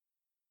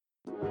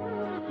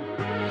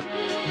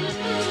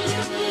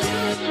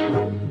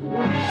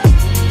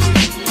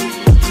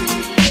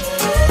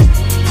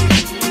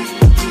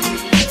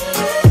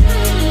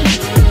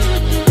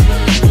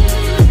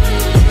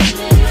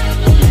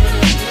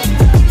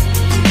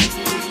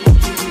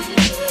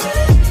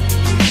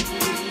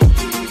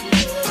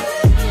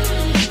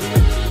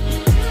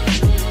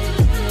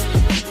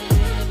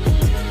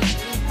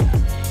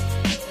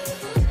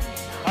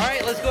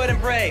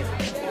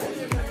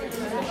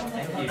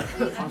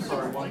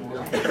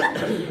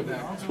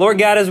Lord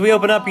God, as we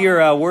open up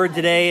your word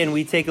today and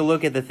we take a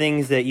look at the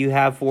things that you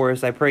have for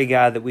us, I pray,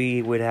 God, that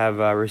we would have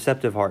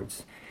receptive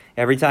hearts.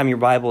 Every time your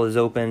Bible is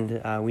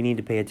opened, we need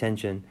to pay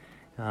attention.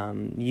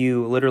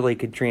 You literally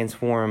could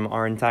transform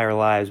our entire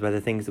lives by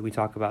the things that we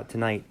talk about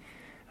tonight.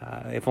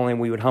 If only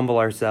we would humble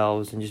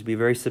ourselves and just be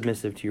very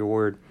submissive to your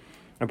word.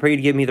 I pray you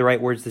to give me the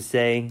right words to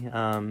say.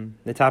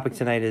 The topic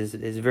tonight is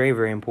very,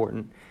 very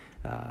important.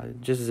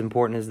 Just as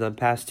important as the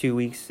past 2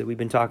 weeks that we've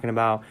been talking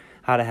about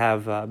how to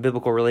have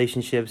biblical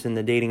relationships in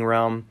the dating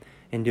realm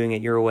and doing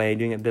it your way,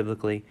 doing it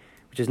biblically,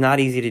 which is not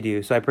easy to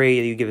do. So I pray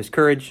that you give us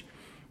courage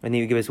and that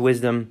you give us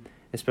wisdom,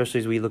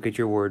 especially as we look at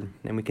your word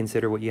and we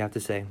consider what you have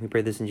to say. We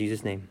pray this in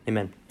Jesus' name.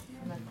 Amen.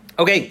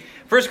 Okay,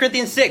 1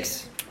 Corinthians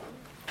 6.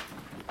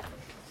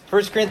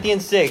 1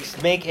 Corinthians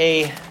 6. Make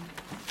a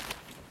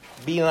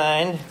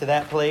beeline to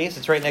that place.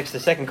 It's right next to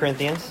 2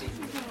 Corinthians.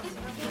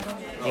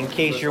 In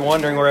case you're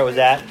wondering where it was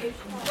at.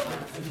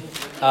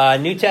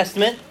 New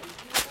Testament.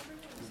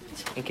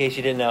 In case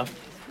you didn't know.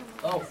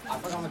 Oh, I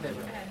forgot my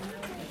paper.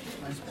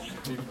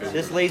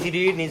 This lazy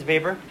dude needs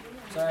paper.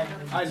 Sorry.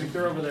 Isaac,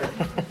 they're over there.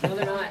 No,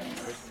 they're not.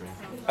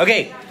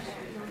 Okay.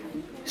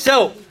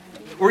 So,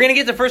 we're going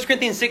to get to 1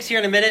 Corinthians 6 here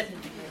in a minute.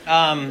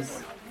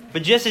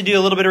 But just to do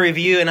a little bit of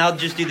review, and I'll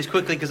just do this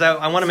quickly because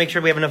I want to make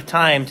sure we have enough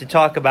time to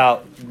talk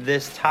about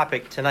this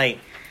topic tonight.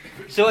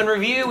 So in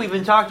review, we've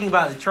been talking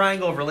about the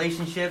triangle of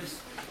relationships.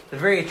 The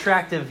very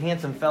attractive,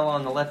 handsome fellow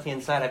on the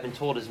left-hand side, I've been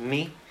told, is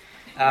me.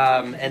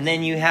 And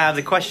then you have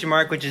the question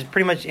mark, which is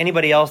pretty much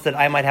anybody else that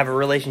I might have a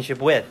relationship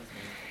with.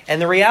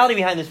 And the reality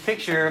behind this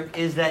picture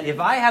is that if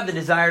I have the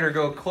desire to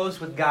grow close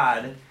with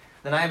God,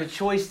 then I have a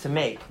choice to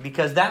make,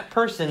 because that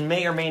person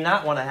may or may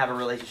not want to have a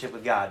relationship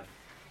with God.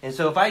 And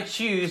so if I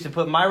choose to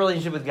put my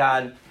relationship with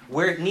God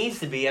where it needs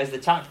to be as the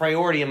top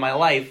priority in my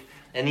life,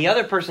 and the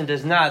other person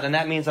does not, then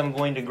that means I'm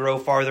going to grow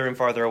farther and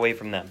farther away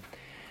from them.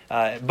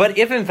 But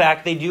if, in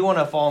fact, they do want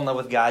to fall in love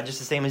with God just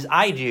the same as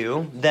I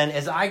do, then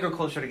as I grow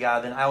closer to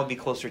God, then I will be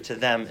closer to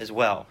them as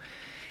well.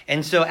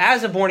 And so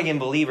as a born-again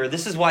believer,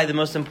 this is why the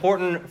most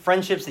important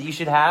friendships that you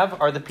should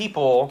have are the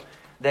people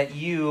that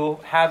you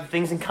have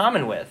things in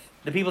common with,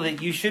 the people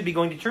that you should be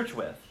going to church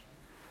with.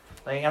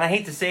 And I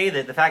hate to say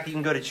that the fact that you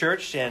can go to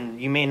church and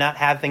you may not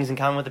have things in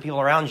common with the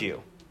people around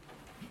you.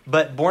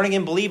 But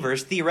born-again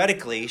believers,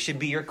 theoretically, should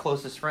be your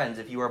closest friends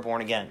if you are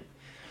born again.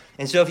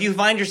 And so if you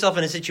find yourself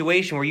in a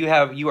situation where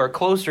you are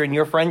closer in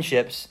your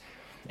friendships,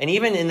 and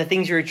even in the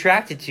things you're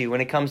attracted to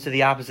when it comes to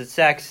the opposite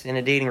sex in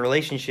a dating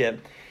relationship,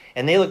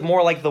 and they look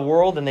more like the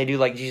world than they do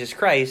like Jesus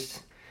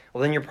Christ,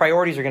 well, then your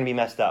priorities are going to be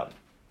messed up.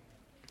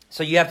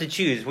 So you have to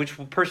choose which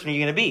person are you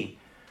going to be.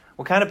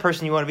 What kind of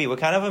person you want to be? What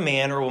kind of a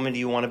man or woman do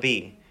you want to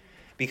be?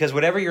 Because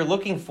whatever you're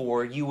looking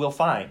for, you will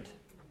find.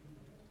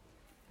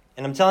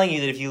 And I'm telling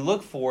you that if you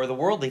look for the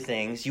worldly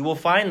things, you will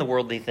find the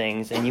worldly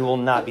things and you will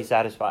not be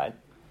satisfied.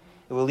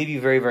 It will leave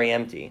you very, very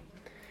empty.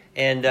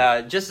 And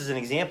just as an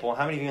example,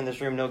 how many of you in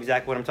this room know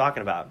exactly what I'm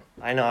talking about?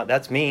 I know,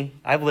 that's me.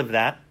 I've lived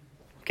that.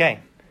 Okay.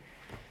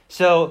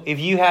 So if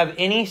you have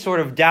any sort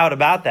of doubt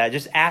about that,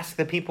 just ask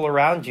the people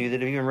around you that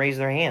have even raised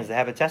their hands, that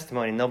have a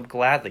testimony, and they'll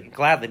gladly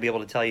be able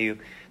to tell you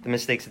the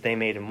mistakes that they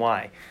made and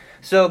why.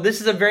 So this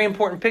is a very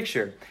important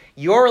picture.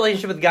 Your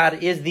relationship with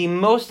God is the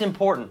most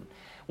important.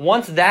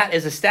 Once that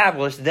is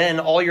established, then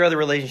all your other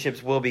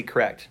relationships will be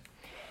correct.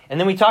 And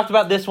then we talked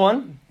about this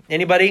one.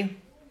 Anybody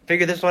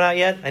figure this one out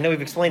yet? I know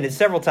we've explained it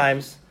several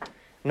times. I'm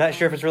not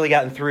sure if it's really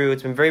gotten through.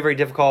 It's been very, very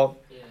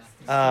difficult.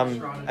 I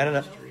don't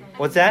know.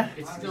 What's that?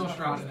 It's still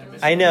shrouded in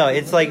mystery. I know.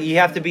 It's like you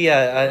have to be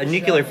a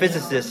nuclear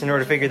physicist in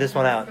order to figure this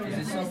one out.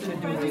 Is it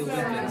something to do with the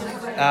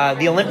Olympics?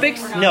 The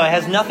Olympics? No, it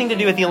has nothing to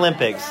do with the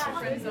Olympics.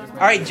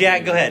 All right,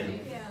 Jack, go ahead.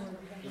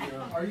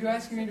 Are you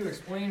asking me to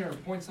explain or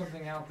point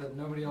something out that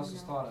nobody else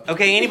has thought of?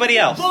 Okay, anybody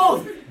else?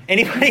 Both!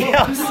 Anybody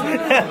else?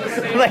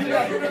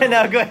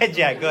 No, go ahead,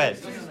 Jack. Go ahead.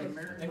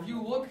 If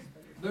you look,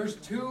 there's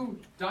two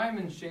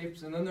diamond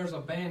shapes and then there's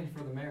a band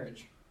for the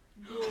marriage.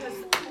 Wait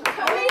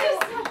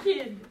a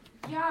second.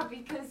 Yeah,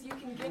 because you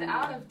can get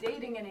out of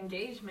dating and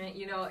engagement,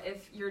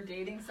 if you're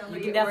dating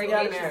somebody You or can definitely get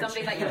out of engaged to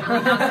somebody that marriage. you're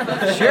really not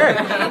supposed to Sure.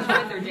 engage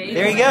with or date.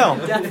 There you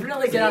go.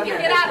 Definitely So get out you of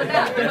can marriage. get out of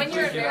that. But when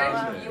you're in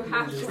marriage, you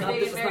have to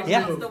stay in marriage. Yeah,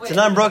 That's the way. it's an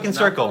unbroken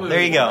circle.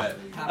 There you go.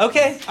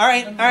 Okay, all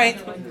right.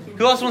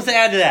 Who else wants to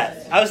add to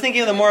that? I was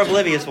thinking of the more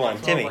oblivious one.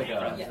 Timmy.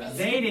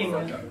 Dating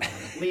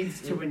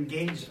leads to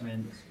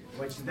engagement,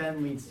 which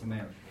then leads to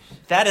marriage.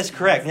 That is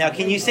correct. Now,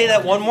 can you say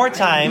that one more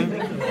time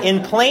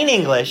in plain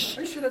English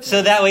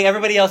so that way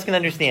everybody else can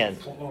understand?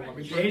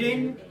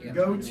 Dating,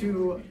 go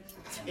to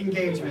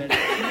engagement,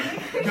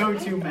 go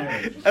to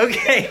marriage.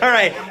 Okay, all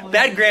right.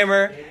 Bad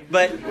grammar,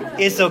 but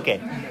it's okay.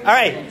 All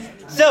right.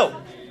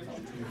 So,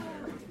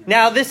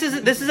 now this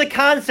is a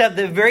concept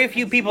that very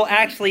few people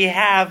actually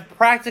have,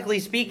 practically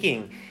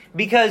speaking.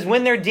 Because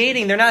when they're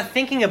dating, they're not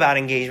thinking about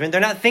engagement.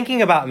 They're not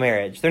thinking about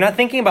marriage. They're not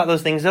thinking about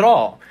those things at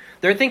all.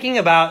 They're thinking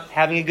about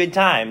having a good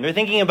time. They're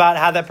thinking about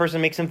how that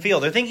person makes them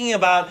feel. They're thinking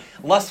about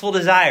lustful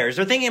desires.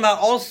 They're thinking about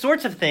all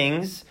sorts of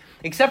things,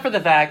 except for the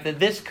fact that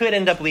this could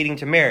end up leading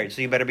to marriage,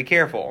 so you better be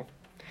careful.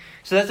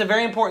 So that's a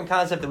very important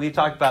concept that we've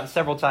talked about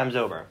several times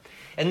over.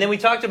 And then we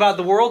talked about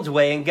the world's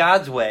way and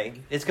God's way.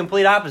 It's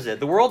complete opposite.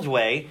 The world's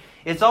way,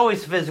 it's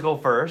always physical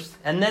first,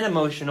 and then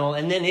emotional,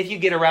 and then if you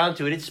get around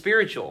to it, it's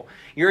spiritual.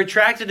 You're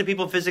attracted to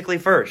people physically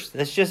first.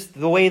 That's just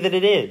the way that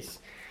it is.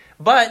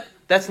 But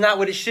that's not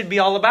what it should be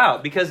all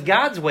about, because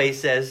God's way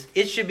says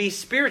it should be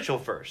spiritual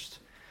first.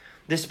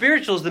 The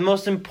spiritual is the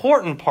most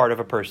important part of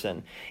a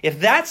person. If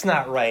that's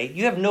not right,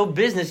 you have no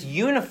business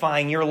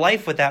unifying your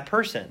life with that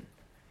person.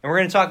 And we're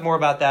going to talk more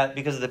about that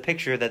because of the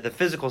picture that the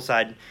physical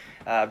side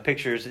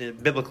pictures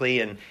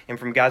biblically and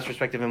from God's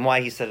perspective and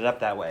why he set it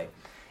up that way.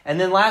 And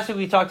then lastly,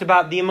 we talked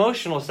about the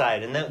emotional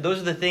side. And those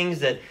are the things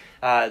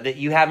that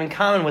you have in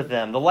common with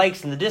them, the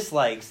likes and the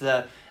dislikes,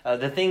 the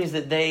things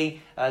that they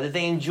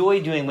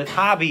enjoy doing with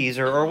hobbies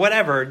or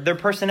whatever, their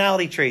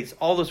personality traits,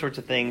 all those sorts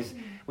of things.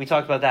 We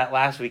talked about that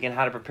last week and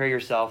how to prepare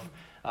yourself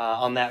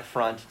on that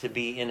front to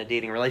be in a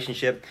dating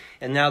relationship.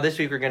 And now this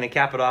week we're going to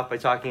cap it off by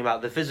talking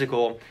about the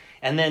physical.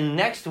 And then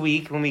next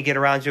week when we get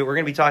around to it, we're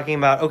going to be talking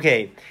about,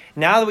 okay,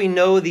 now that we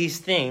know these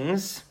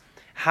things,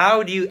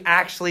 how do you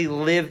actually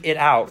live it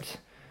out?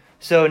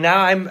 So now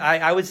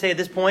I would say at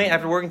this point,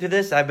 after working through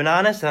this, I've been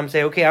honest and I'm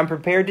saying, okay, I'm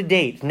prepared to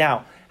date.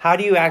 Now, how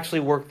do you actually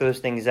work those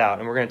things out?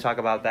 And we're going to talk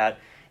about that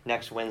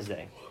next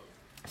Wednesday.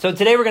 So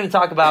today we're going to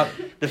talk about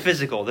the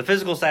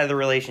physical side of the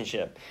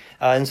relationship.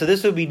 And so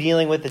this will be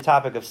dealing with the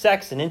topic of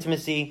sex and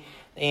intimacy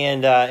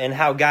and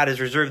how God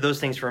has reserved those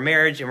things for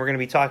marriage. And we're going to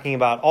be talking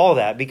about all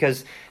that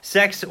because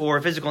sex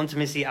or physical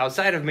intimacy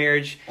outside of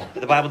marriage,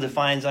 the Bible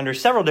defines under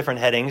several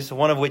different headings,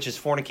 one of which is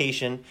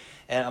fornication,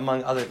 and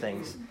among other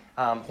things.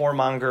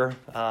 Whoremonger,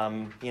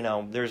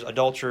 there's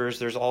adulterers,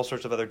 there's all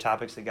sorts of other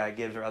topics that God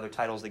gives or other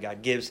titles that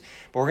God gives.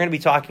 But we're going to be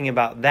talking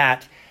about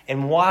that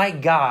and why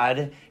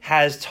God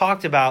has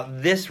talked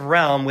about this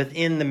realm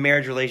within the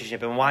marriage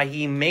relationship and why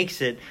he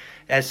makes it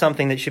as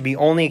something that should be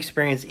only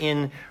experienced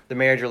in the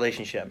marriage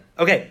relationship.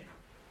 Okay,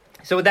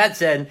 so with that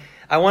said,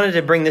 I wanted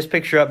to bring this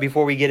picture up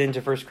before we get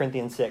into 1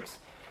 Corinthians 6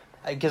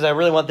 because I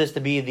really want this to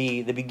be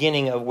the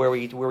beginning of where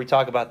we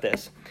talk about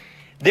this.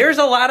 There's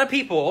a lot of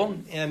people,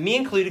 me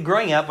included,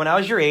 growing up when I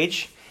was your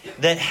age,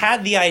 that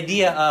had the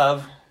idea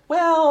of,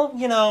 well,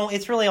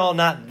 it's really all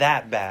not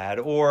that bad,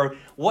 or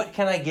what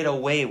can I get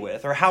away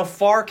with, or how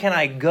far can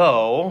I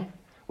go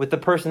with the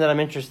person that I'm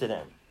interested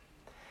in?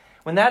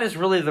 When that is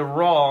really the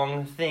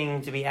wrong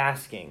thing to be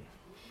asking.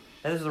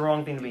 That is the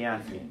wrong thing to be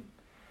asking.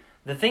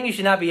 The thing you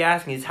should not be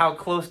asking is how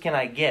close can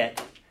I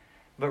get,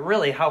 but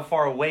really how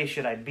far away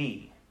should I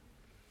be?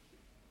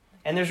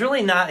 And there's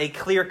really not a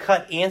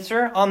clear-cut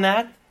answer on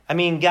that. I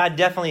mean, God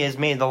definitely has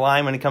made the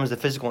line when it comes to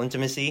physical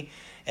intimacy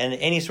and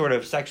any sort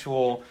of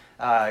sexual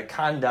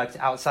conduct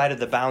outside of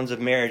the bounds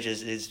of marriage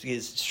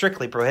is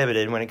strictly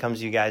prohibited when it comes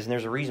to you guys. And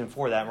there's a reason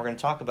for that. And we're going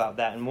to talk about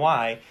that and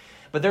why.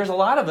 But there's a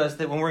lot of us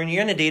that when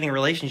you're in a dating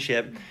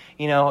relationship,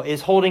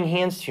 is holding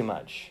hands too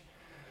much,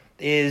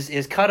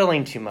 is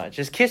cuddling too much,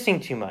 is kissing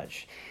too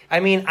much.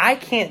 I mean, I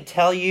can't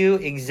tell you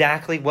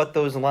exactly what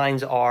those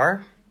lines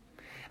are.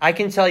 I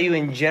can tell you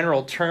in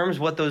general terms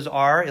what those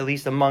are, at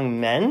least among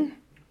men,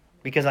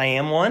 because I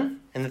am one,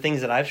 and the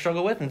things that I've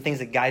struggled with and the things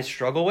that guys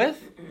struggle with.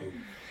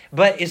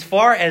 But as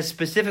far as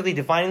specifically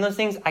defining those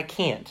things, I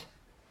can't.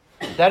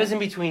 That is in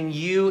between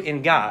you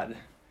and God.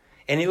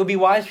 And it would be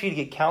wise for you to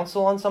get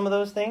counsel on some of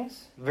those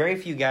things. Very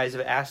few guys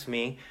have asked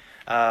me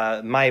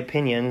my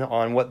opinion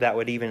on what that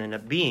would even end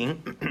up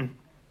being.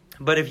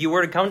 But if you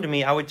were to come to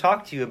me, I would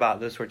talk to you about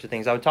those sorts of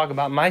things. I would talk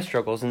about my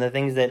struggles and the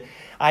things that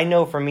I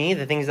know for me,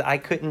 the things that I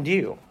couldn't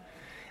do.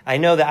 I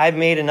know that I've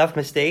made enough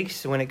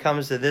mistakes when it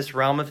comes to this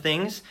realm of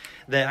things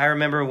that I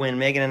remember when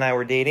Megan and I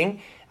were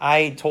dating,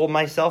 I told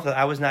myself that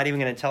I was not even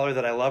going to tell her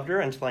that I loved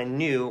her until I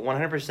knew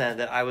 100%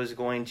 that I was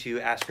going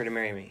to ask her to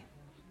marry me.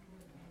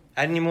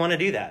 I didn't even want to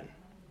do that.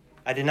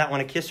 I did not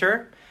want to kiss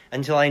her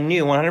until I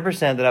knew 100%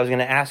 that I was going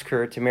to ask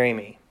her to marry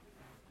me.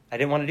 I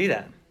didn't want to do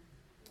that.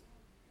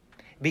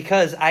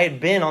 Because I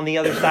had been on the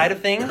other side of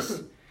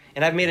things,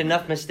 and I've made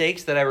enough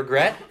mistakes that I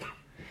regret,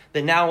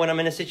 that now when I'm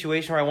in a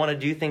situation where I want to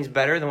do things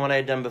better than what I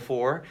had done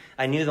before,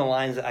 I knew the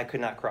lines that I could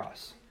not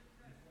cross.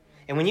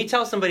 And when you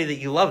tell somebody that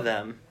you love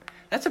them,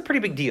 that's a pretty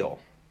big deal.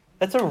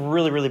 That's a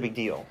really, really big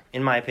deal,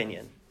 in my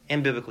opinion,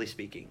 and biblically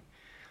speaking.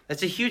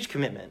 That's a huge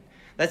commitment.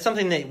 That's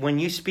something that when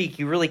you speak,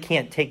 you really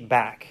can't take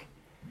back.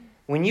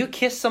 When you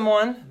kiss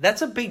someone,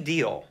 that's a big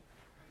deal.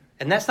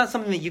 And that's not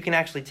something that you can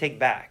actually take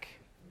back.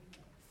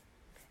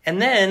 And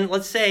then,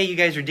 let's say you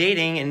guys are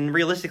dating, and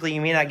realistically,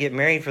 you may not get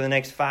married for the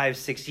next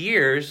 5-6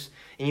 years,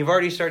 and you've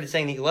already started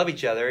saying that you love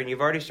each other, and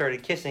you've already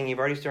started kissing, you've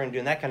already started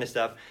doing that kind of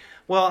stuff.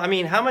 Well, I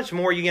mean, how much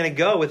more are you going to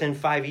go within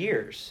 5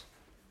 years?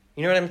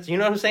 You know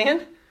what I'm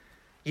saying?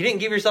 You didn't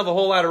give yourself a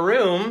whole lot of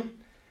room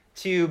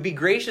to be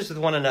gracious with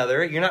one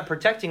another. You're not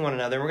protecting one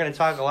another. We're going to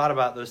talk a lot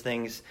about those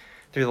things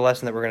through the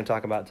lesson that we're going to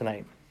talk about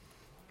tonight.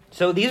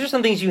 So these are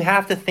some things you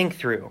have to think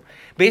through.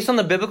 Based on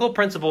the biblical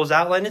principles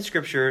outlined in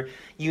Scripture,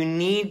 you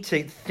need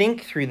to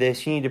think through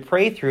this. You need to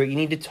pray through it. You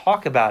need to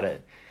talk about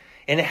it.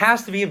 And it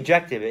has to be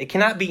objective. It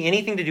cannot be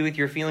anything to do with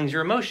your feelings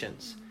or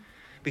emotions.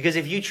 Because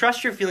if you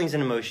trust your feelings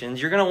and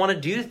emotions, you're going to want to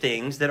do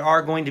things that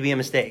are going to be a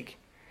mistake.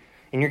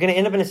 And you're going to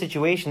end up in a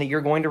situation that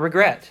you're going to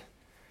regret.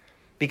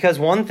 Because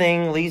one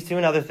thing leads to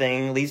another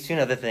thing, leads to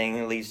another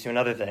thing, leads to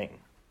another thing.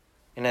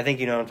 And I think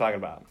you know what I'm talking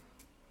about.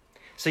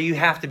 So you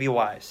have to be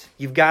wise.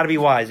 You've got to be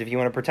wise if you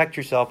want to protect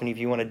yourself and if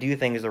you want to do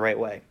things the right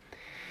way.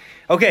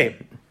 Okay,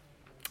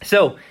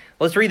 so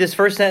let's read this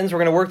first sentence. We're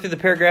going to work through the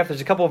paragraph.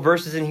 There's a couple of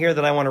verses in here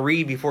that I want to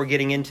read before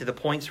getting into the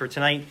points for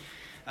tonight.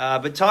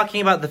 But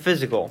talking about the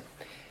physical.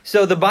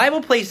 So the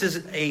Bible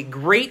places a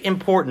great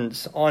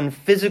importance on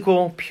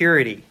physical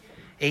purity.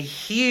 A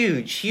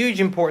huge, huge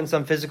importance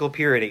on physical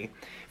purity.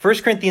 1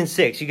 Corinthians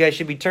 6. You guys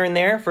should be turned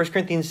there. 1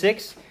 Corinthians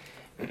 6.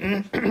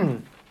 We're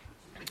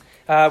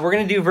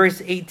going to do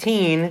verse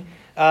 18,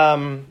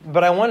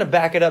 but I want to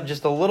back it up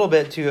just a little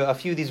bit to a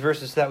few of these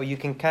verses so that way you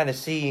can kind of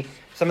see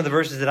some of the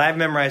verses that I've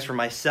memorized for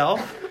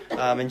myself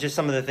and just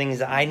some of the things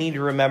that I need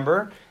to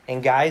remember.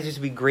 And guys, these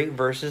would be great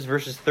verses.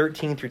 Verses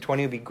 13 through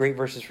 20 would be great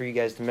verses for you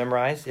guys to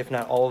memorize, if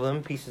not all of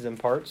them, pieces and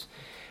parts.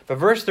 But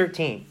verse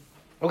 13.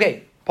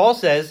 Okay, Paul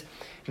says,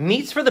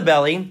 meats for the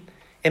belly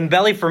and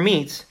belly for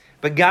meats,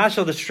 but God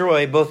shall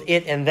destroy both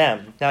it and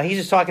them. Now, he's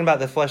just talking about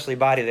the fleshly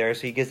body there,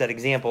 so he gives that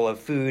example of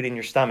food in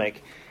your stomach,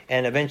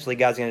 and eventually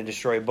God's going to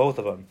destroy both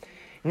of them.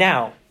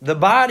 Now, the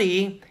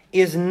body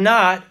is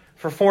not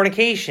for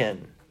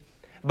fornication,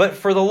 but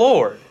for the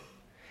Lord,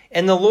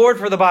 and the Lord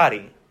for the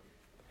body.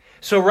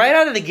 So right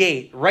out of the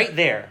gate, right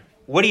there,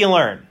 what do you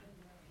learn?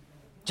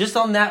 Just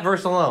on that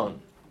verse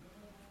alone.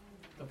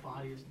 The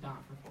body is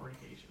not for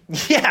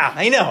fornication. Yeah,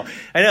 I know.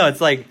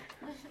 It's like,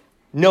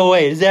 no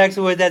way. Is that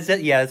actually what that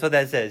says? Yeah, that's what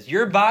that says.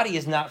 Your body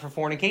is not for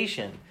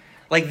fornication.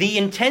 Like the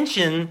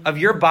intention of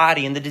your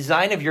body and the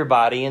design of your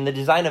body and the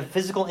design of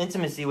physical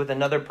intimacy with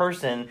another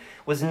person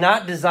was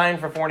not designed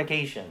for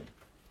fornication.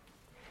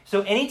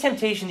 So any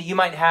temptation that you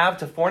might have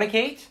to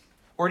fornicate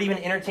or to even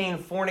entertain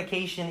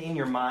fornication in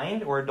your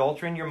mind or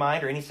adultery in your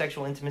mind or any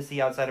sexual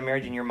intimacy outside of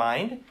marriage in your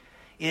mind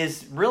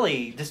is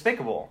really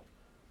despicable.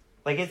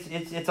 Like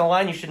it's a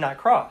line you should not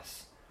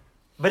cross.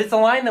 But it's a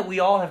line that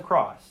we all have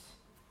crossed.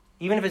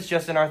 Even if it's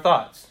just in our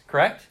thoughts,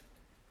 correct?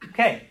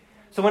 Okay,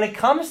 so when it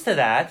comes to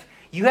that,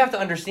 you have to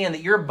understand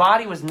that your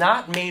body was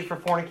not made for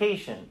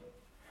fornication.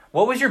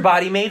 What was your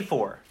body made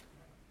for?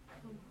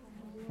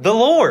 The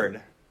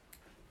Lord.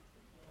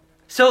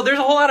 So there's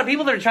a whole lot of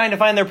people that are trying to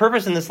find their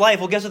purpose in this life.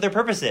 Well, guess what their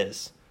purpose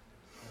is?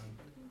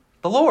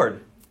 The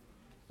Lord.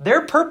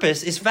 Their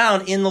purpose is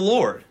found in the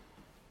Lord.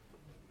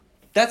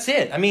 That's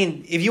it. I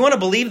mean, if you want to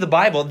believe the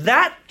Bible,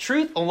 that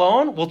truth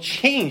alone will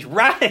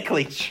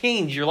radically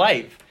change your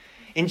life.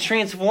 And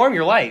transform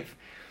your life.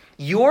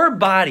 Your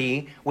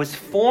body was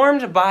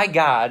formed by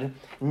God,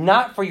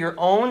 not for your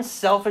own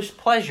selfish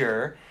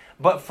pleasure,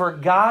 but for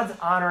God's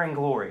honor and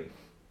glory.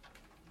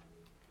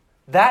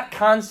 That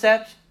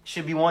concept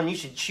should be one you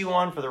should chew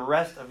on for the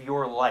rest of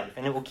your life,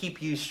 and it will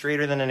keep you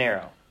straighter than an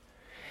arrow.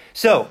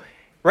 So,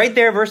 right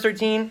there, verse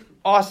 13,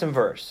 awesome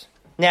verse.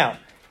 Now,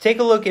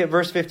 take a look at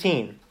verse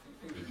 15.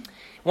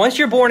 Once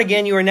you're born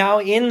again, you are now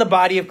in the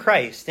body of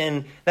Christ.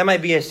 And that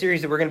might be a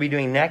series that we're going to be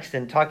doing next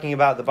and talking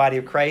about the body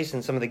of Christ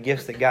and some of the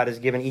gifts that God has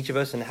given each of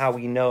us and how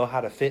we know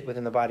how to fit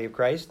within the body of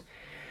Christ.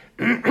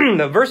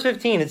 Verse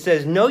 15, it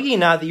says, know ye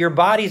not that your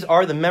bodies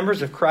are the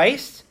members of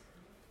Christ?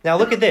 Now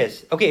look at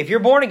this. Okay, if you're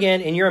born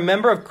again and you're a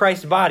member of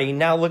Christ's body,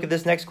 now look at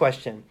this next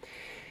question.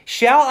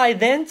 Shall I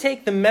then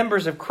take the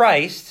members of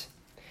Christ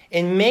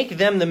and make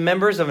them the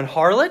members of an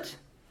harlot?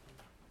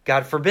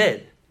 God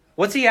forbid.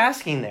 What's he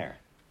asking there?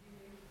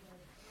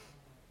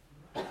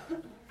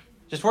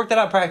 Just work that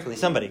out practically.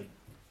 Somebody.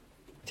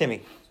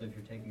 Timmy. So if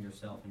you're taking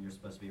yourself and you're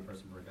supposed to be a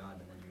person for God and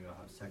then you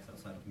have sex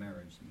outside of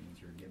marriage, it means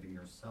you're giving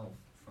yourself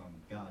from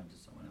God to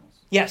someone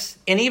else. Yes.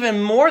 And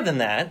even more than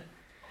that,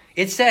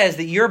 it says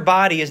that your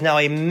body is now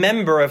a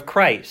member of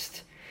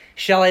Christ.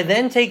 Shall I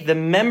then take the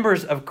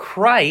members of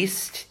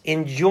Christ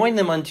and join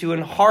them unto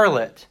an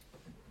harlot?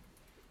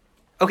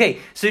 Okay,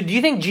 so do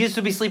you think Jesus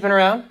would be sleeping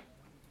around?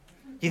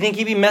 Do you think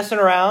he'd be messing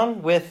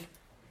around with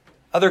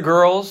other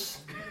girls?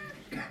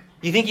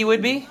 You think he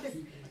would be?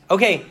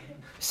 Okay,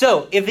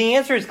 so if the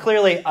answer is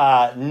clearly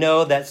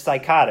no, that's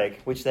psychotic,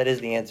 which that is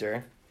the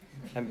answer.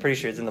 I'm pretty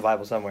sure it's in the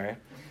Bible somewhere.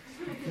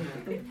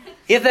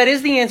 If that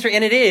is the answer,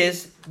 and it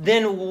is,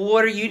 then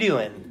what are you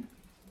doing?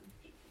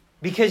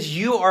 Because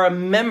you are a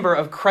member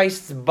of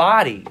Christ's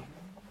body.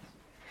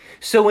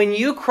 So when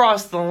you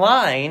cross the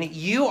line,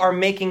 you are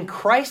making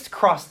Christ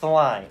cross the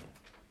line.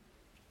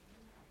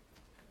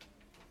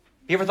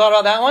 You ever thought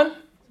about that one?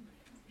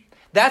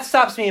 That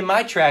stops me in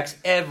my tracks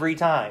every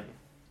time.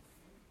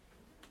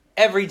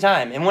 Every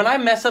time. And when I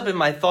mess up in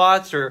my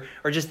thoughts or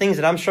just things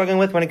that I'm struggling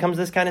with when it comes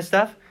to this kind of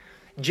stuff,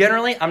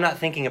 generally, I'm not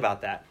thinking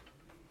about that.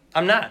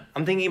 I'm not.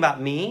 I'm thinking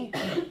about me,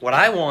 what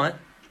I want,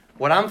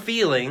 what I'm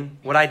feeling,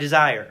 what I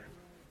desire.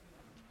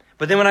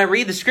 But then when I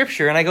read the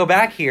scripture and I go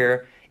back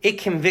here, it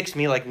convicts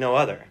me like no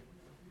other.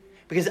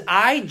 Because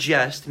I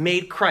just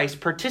made Christ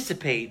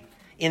participate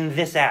in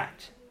this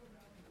act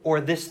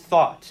or this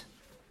thought.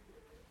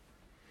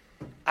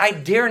 I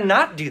dare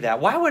not do that.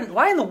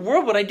 Why in the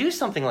world would I do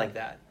something like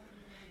that?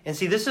 And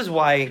see, this is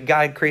why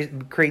God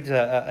creates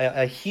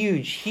a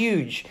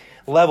huge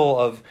level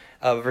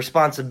of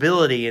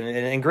responsibility and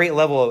a great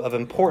level of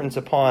importance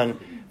upon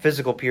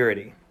physical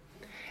purity.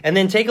 And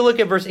then take a look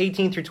at verse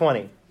 18 through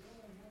 20.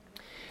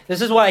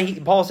 This is why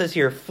Paul says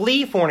here,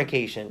 flee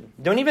fornication.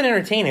 Don't even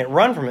entertain it.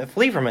 Run from it.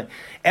 Flee from it.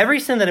 Every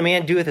sin that a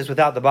man doeth is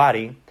without the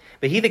body,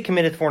 but he that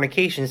committeth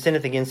fornication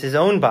sinneth against his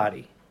own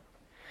body.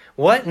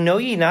 What? Know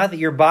ye not that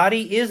your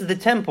body is the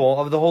temple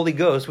of the Holy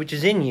Ghost, which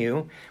is in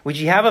you, which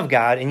ye have of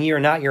God, and ye are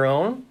not your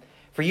own?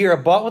 For ye are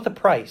bought with a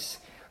price.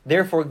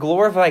 Therefore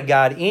glorify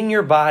God in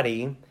your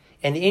body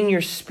and in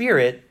your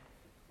spirit,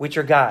 which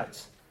are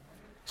God's.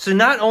 So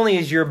not only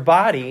is your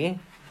body,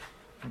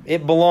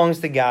 it belongs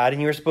to God,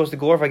 and you're supposed to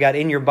glorify God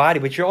in your body,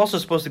 but you're also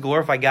supposed to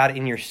glorify God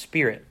in your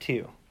spirit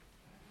too.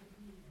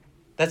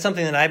 That's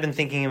something that I've been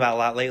thinking about a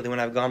lot lately when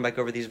I've gone back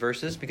over these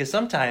verses, because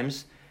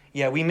sometimes,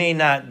 we may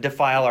not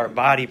defile our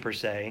body per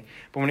se,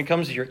 but when it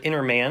comes to your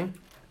inner man,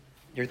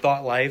 your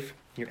thought life,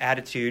 your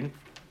attitude,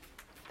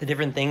 the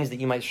different things that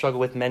you might struggle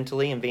with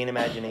mentally and vain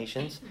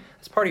imaginations,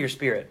 that's part of your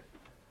spirit.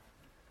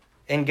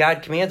 And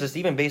God commands us,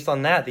 even based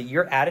on that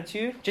your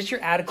attitude, just your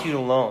attitude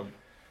alone,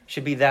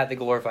 should be that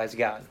glorifies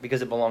God,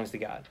 because it belongs to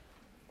God.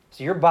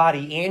 So your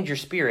body and your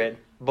spirit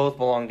both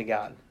belong to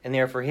God, and they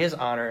are for His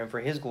honor and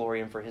for His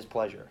glory and for His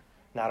pleasure,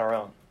 not our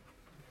own.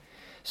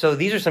 So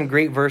these are some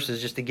great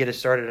verses just to get us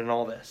started in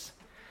all this.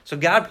 So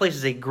God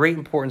places a great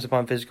importance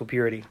upon physical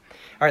purity.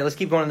 All right, let's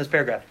keep going in this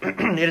paragraph.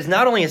 It is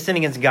not only a sin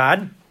against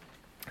God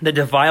that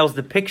defiles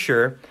the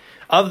picture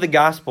of the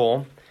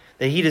gospel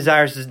that He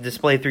desires to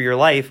display through your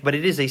life, but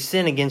it is a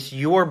sin against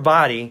your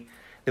body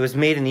that was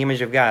made in the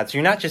image of God. So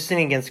you're not just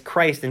sinning against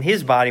Christ and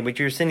His body, but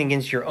you're sinning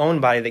against your own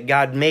body that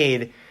God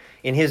made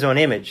in His own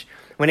image.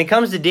 When it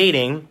comes to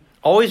dating,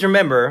 always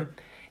remember,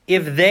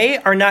 if they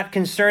are not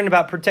concerned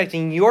about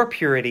protecting your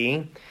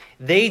purity,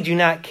 they do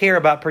not care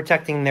about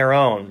protecting their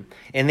own.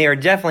 And they are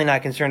definitely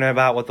not concerned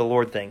about what the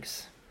Lord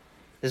thinks.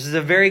 This is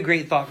a very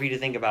great thought for you to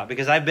think about,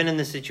 because I've been in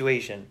this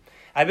situation.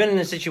 I've been in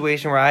a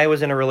situation where I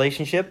was in a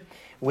relationship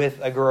with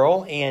a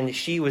girl, and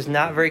she was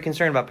not very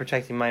concerned about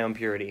protecting my own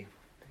purity.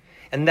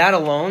 And that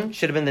alone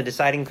should have been the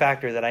deciding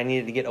factor that I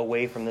needed to get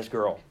away from this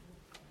girl.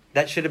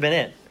 That should have been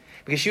it,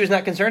 because she was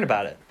not concerned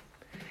about it.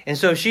 And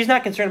so if she's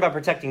not concerned about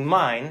protecting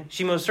mine,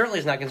 she most certainly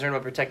is not concerned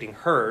about protecting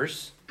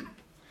hers.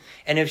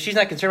 And if she's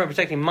not concerned about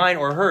protecting mine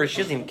or hers, she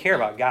doesn't even care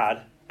about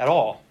God at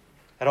all.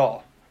 At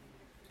all.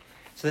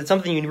 So that's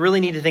something you really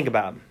need to think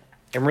about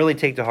and really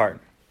take to heart.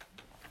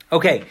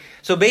 Okay,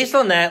 so based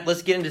on that,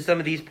 let's get into some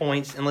of these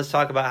points and let's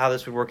talk about how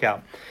this would work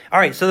out. All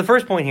right, so the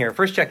first point here,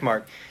 first check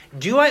mark.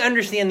 Do I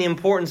understand the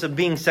importance of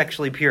being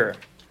sexually pure?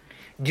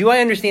 Do I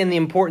understand the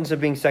importance of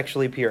being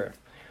sexually pure?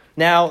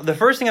 Now, the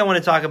first thing I want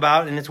to talk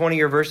about, and it's one of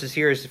your verses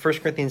here, is 1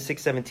 Corinthians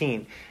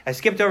 6:17. I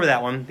skipped over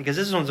that one because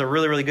this one's a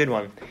really, really good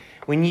one.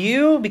 When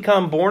you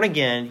become born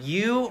again,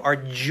 you are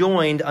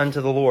joined unto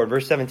the Lord.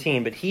 Verse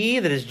 17, but he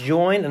that is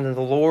joined unto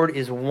the Lord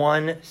is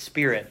one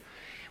spirit.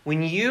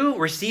 When you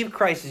receive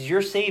Christ as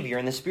your Savior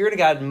and the Spirit of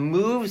God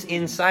moves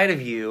inside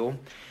of you,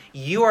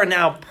 you are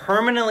now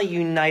permanently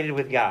united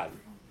with God.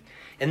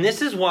 And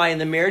this is why in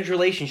the marriage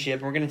relationship,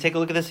 and we're going to take a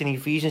look at this in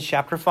Ephesians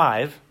chapter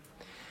 5,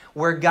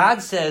 where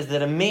God says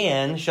that a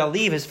man shall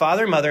leave his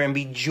father and mother and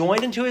be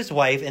joined unto his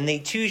wife, and they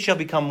two shall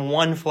become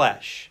one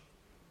flesh.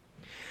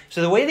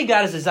 So the way that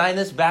God has designed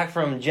this back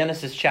from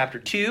Genesis chapter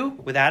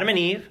 2 with Adam and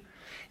Eve,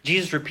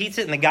 Jesus repeats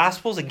it in the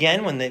Gospels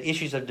again when the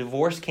issues of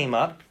divorce came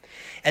up.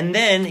 And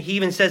then he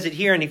even says it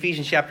here in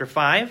Ephesians chapter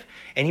 5,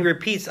 and he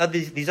repeats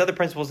these other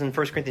principles in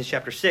 1 Corinthians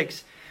chapter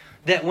 6,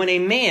 that when a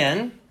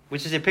man,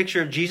 which is a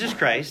picture of Jesus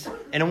Christ,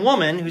 and a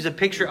woman, who's a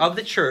picture of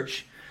the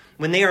church,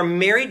 when they are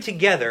married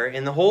together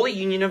in the holy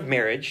union of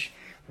marriage,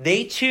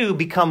 they too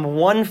become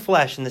one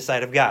flesh in the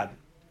sight of God.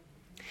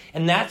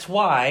 And that's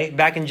why,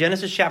 back in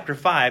Genesis chapter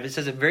 5, it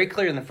says it very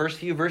clear in the first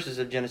few verses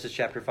of Genesis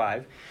chapter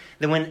 5,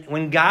 that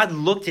when God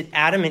looked at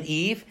Adam and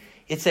Eve,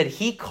 it said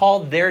he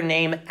called their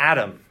name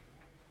Adam.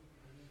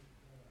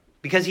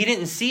 Because he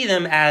didn't see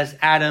them as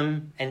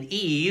Adam and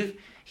Eve,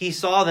 he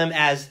saw them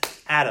as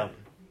Adam.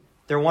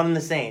 They're one and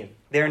the same.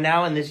 They're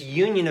now in this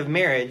union of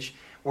marriage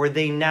where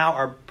they now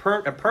are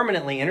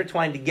permanently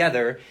intertwined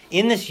together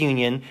in this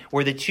union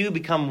where the two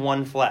become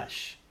one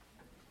flesh.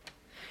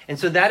 And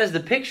so that is the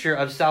picture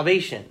of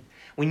salvation.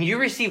 When you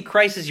receive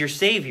Christ as your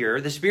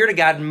Savior, the Spirit of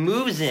God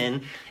moves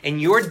in,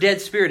 and your dead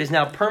spirit is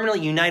now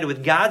permanently united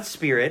with God's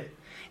Spirit,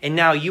 and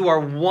now you are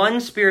one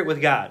spirit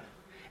with God.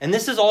 And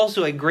this is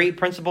also a great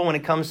principle when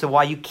it comes to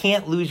why you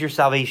can't lose your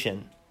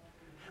salvation.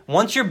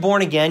 Once you're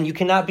born again, you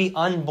cannot be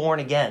unborn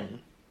again.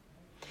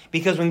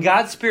 Because when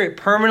God's Spirit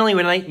permanently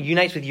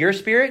unites with your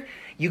spirit,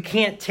 you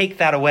can't take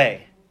that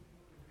away.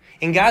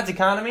 In God's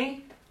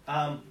economy,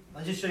 I'll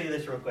just show you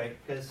this real quick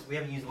because we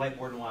haven't used the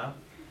whiteboard in a while.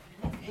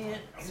 And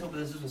let's hope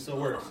this one still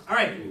works. All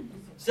right,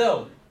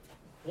 so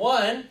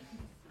 1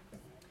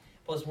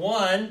 plus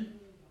 1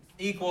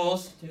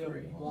 equals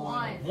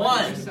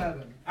 1.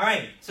 7. All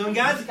right, so in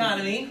God's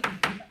economy,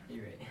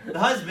 the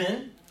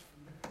husband,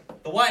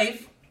 the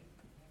wife,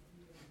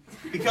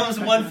 becomes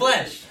one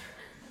flesh.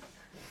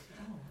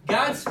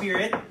 God's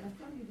spirit,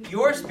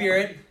 your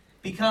spirit,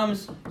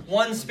 becomes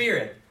one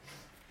spirit.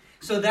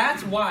 So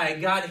that's why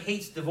God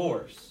hates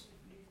divorce.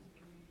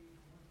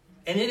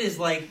 And it is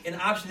like an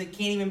option that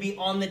can't even be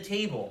on the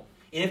table.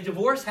 And if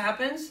divorce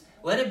happens,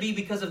 let it be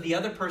because of the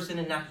other person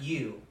and not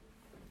you.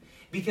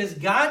 Because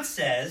God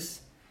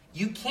says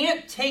you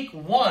can't take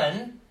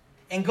one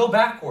and go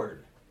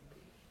backward.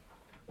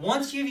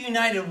 Once you've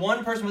united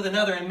one person with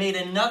another and made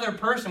another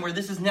person where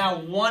this is now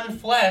one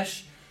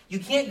flesh, you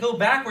can't go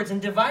backwards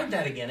and divide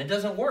that again. It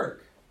doesn't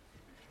work.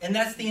 And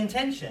that's the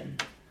intention.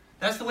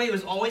 That's the way it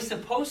was always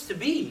supposed to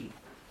be.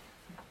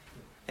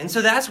 And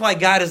so that's why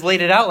God has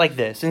laid it out like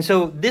this. And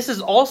so this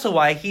is also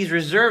why he's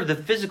reserved the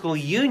physical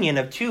union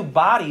of two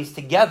bodies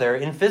together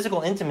in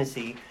physical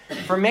intimacy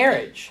for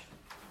marriage.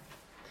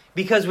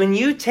 Because when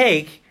you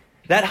take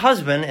that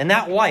husband and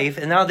that wife,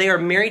 and now they are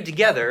married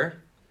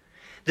together,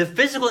 the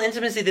physical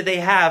intimacy that they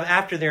have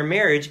after their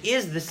marriage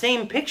is the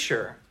same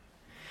picture.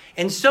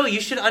 And so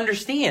you should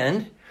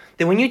understand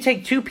that when you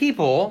take two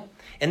people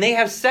and they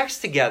have sex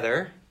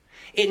together,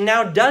 it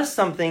now does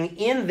something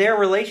in their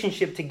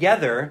relationship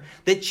together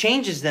that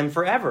changes them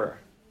forever.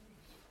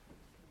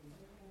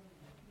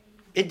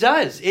 It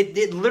does.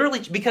 It literally,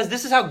 because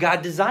this is how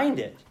God designed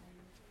it.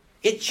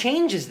 It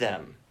changes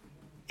them.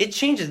 It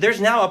changes.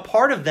 There's now a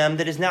part of them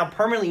that is now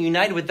permanently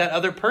united with that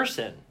other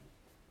person.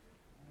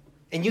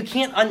 And you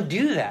can't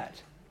undo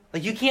that.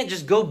 Like, you can't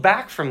just go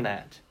back from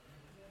that.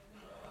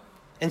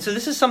 And so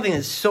this is something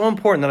that's so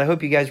important that I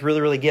hope you guys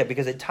really, really get,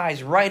 because it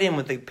ties right in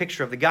with the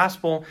picture of the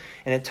gospel,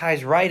 and it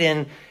ties right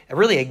in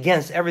really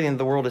against everything that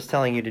the world is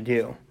telling you to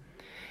do.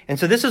 And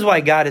so this is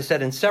why God has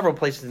said in several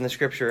places in the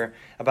scripture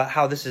about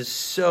how this is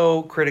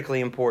so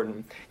critically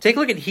important. Take a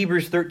look at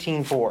Hebrews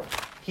 13:4.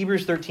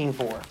 Hebrews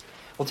 13:4.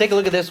 We'll take a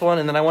look at this one,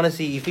 and then I want to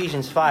see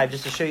Ephesians 5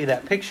 just to show you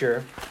that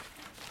picture,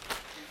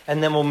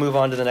 and then we'll move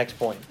on to the next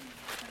point.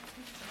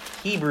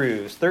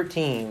 Hebrews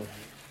 13.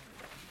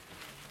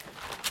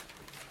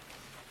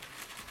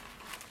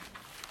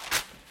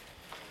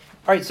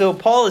 All right, so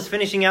Paul is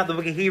finishing out the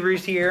book of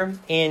Hebrews here,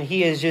 and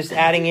he is just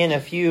adding in a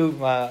few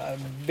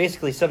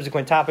basically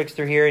subsequent topics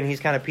through here, and he's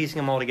kind of piecing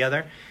them all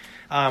together.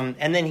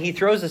 And then he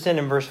throws us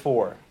in verse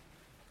 4.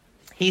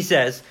 He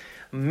says,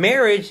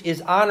 marriage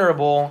is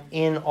honorable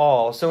in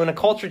all. So in a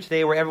culture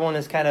today where everyone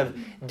is kind of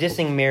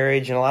dissing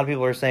marriage, and a lot of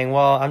people are saying,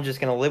 well, I'm just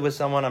going to live with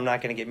someone, I'm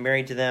not going to get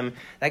married to them,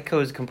 that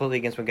goes completely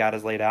against what God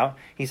has laid out.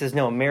 He says,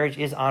 no, marriage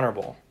is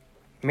honorable.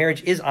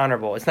 Marriage is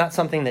honorable. It's not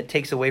something that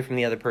takes away from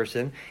the other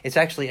person. It's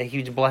actually a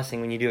huge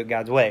blessing when you do it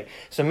God's way.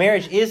 So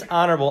marriage is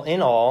honorable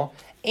in all,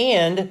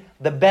 and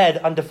the bed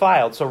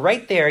undefiled. So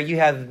right there you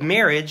have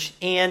marriage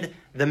and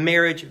the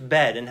marriage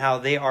bed, and how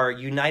they are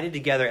united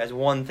together as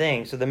one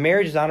thing. So the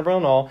marriage is honorable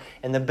in all,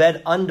 and the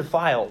bed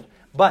undefiled.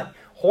 But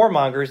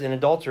whoremongers and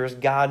adulterers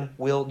God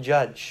will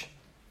judge.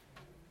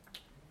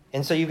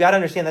 And so you've got to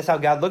understand that's how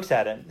God looks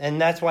at it. And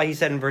that's why he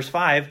said in verse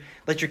 5,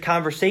 let your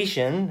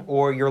conversation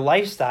or your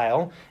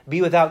lifestyle be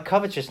without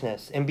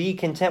covetousness, and be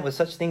content with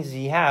such things as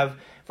ye have,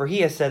 for he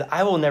has said,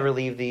 I will never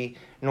leave thee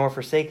nor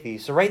forsake thee.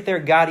 So right there,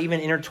 God even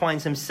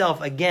intertwines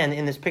himself again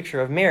in this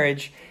picture of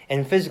marriage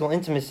and physical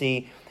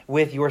intimacy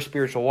with your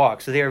spiritual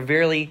walk. So they are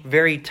very,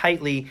 very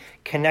tightly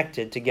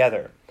connected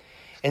together.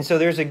 And so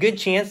there's a good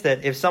chance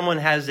that if someone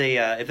has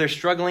if they're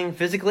struggling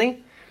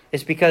physically,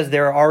 it's because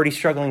they're already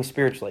struggling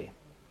spiritually.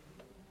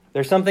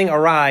 There's something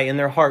awry in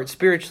their heart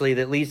spiritually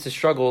that leads to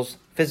struggles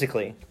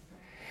physically.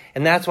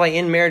 And that's why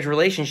in marriage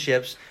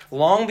relationships,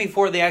 long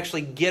before they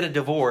actually get a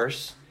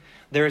divorce,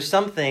 there is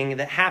something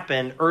that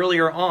happened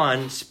earlier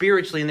on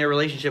spiritually in their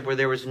relationship where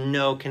there was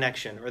no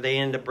connection, or they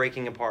end up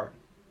breaking apart.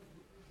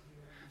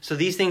 So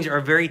these things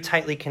are very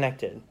tightly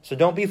connected. So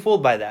don't be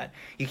fooled by that.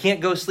 You can't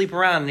go sleep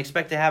around and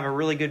expect to have a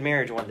really good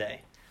marriage one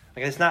day.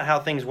 Like, that's not how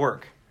things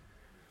work.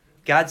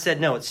 God said,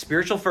 no, it's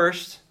spiritual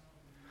first,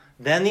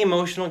 then the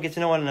emotional, get to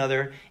know one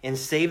another, and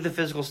save the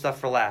physical stuff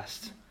for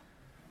last.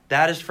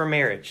 That is for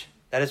marriage.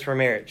 That is for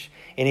marriage.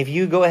 And if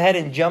you go ahead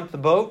and jump the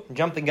boat,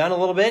 jump the gun a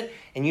little bit,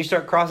 and you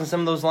start crossing some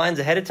of those lines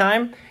ahead of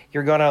time,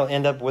 you're going to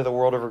end up with a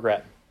world of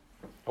regret.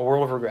 A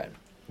world of regret.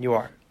 You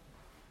are.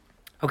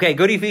 Okay,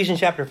 go to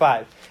Ephesians chapter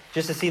 5.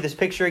 Just to see this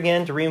picture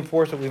again, to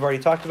reinforce what we've already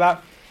talked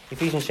about.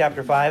 Ephesians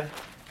chapter 5,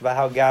 about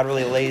how God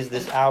really lays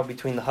this out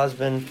between the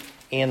husband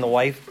and the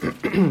wife.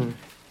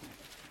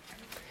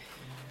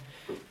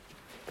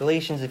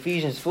 Galatians,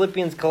 Ephesians,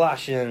 Philippians,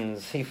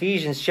 Colossians.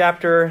 Ephesians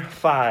chapter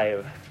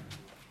 5.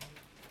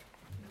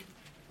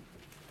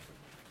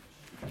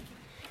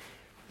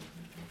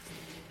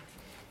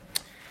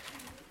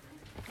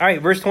 All right,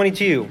 verse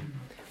 22.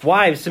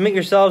 Wives, submit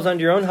yourselves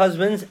unto your own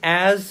husbands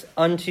as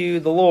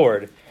unto the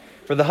Lord.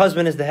 For the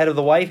husband is the head of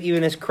the wife,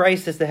 even as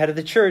Christ is the head of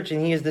the church,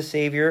 and he is the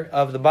Savior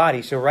of the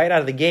body. So right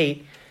out of the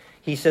gate,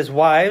 he says,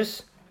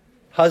 wives,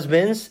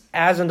 husbands,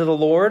 as unto the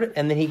Lord,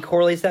 and then he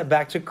correlates that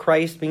back to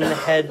Christ being the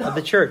head of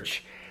the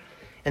church.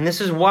 And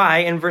this is why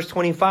in verse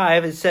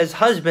 25 it says,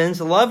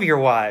 husbands, love your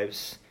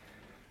wives,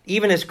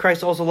 even as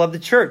Christ also loved the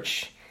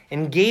church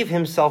and gave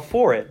himself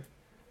for it.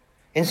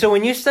 And so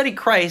when you study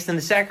Christ and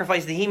the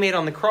sacrifice that he made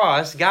on the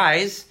cross,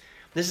 guys,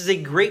 This is a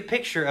great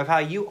picture of how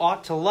you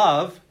ought to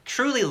love,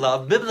 truly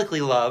love,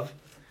 biblically love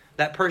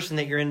that person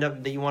that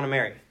you want to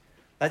marry.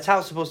 That's how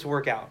it's supposed to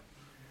work out.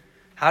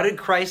 How did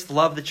Christ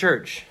love the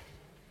church?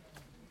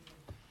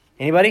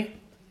 Anybody?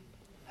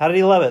 How did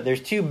he love it?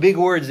 There's two big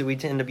words that we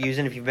end up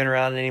using if you've been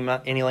around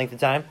any length of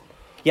time.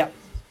 Yeah.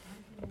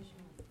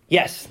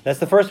 Yes, that's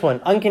the first one.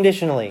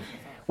 Unconditionally.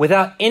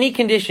 Without any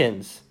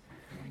conditions.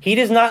 He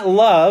does not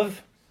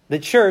love the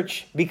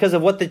church because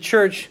of what the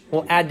church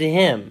will add to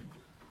him.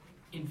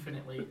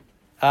 Infinitely.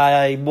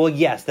 Well,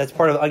 yes, that's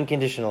part of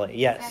unconditionally.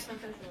 Yes.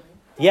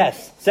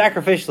 Yes,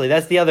 sacrificially.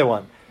 That's the other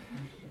one.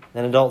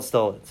 An adult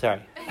stole it.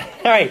 Sorry.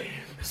 All right.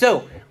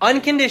 So,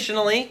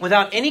 unconditionally,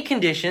 without any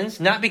conditions,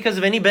 not because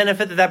of any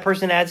benefit that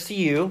person adds to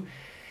you.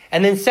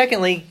 And then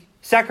secondly,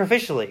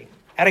 sacrificially,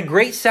 at a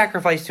great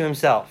sacrifice to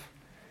himself.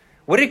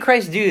 What did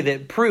Christ do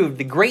that proved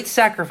the great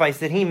sacrifice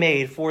that he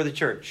made for the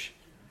church?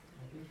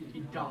 He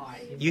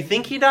died. You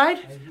think he died?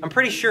 I'm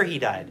pretty sure he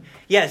died.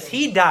 Yes,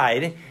 he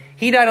died.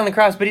 He died on the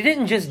cross, but he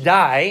didn't just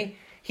die.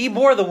 He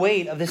bore the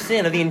weight of the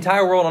sin of the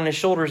entire world on his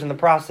shoulders in the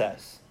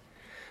process.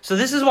 So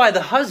this is why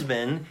the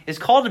husband is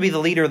called to be the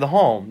leader of the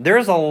home.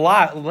 There's a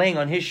lot laying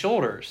on his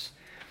shoulders.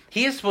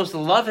 He is supposed to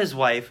love his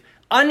wife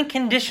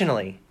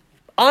unconditionally.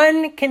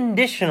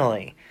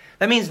 Unconditionally.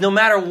 That means no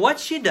matter what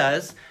she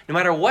does, no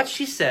matter what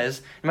she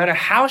says, no matter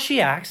how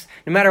she acts,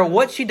 no matter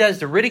what she does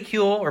to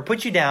ridicule or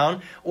put you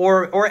down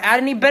or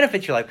add any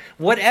benefit to your life,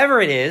 whatever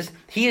it is,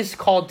 he is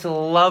called to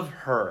love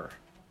her.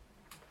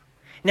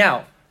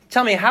 Now,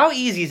 tell me, how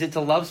easy is it to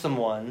love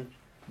someone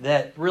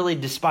that really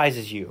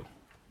despises you?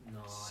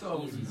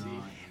 So easy.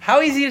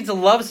 How easy is it to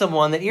love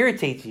someone that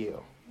irritates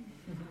you?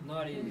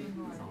 Not easy.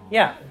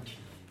 Yeah.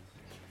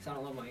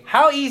 Sound like my.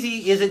 How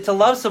easy is it to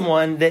love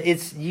someone that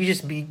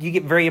you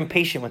get very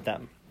impatient with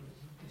them?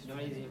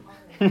 Not easy.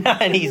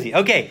 Not easy.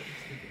 Okay.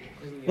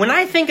 When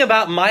I think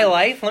about my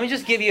life, let me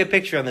just give you a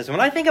picture on this. When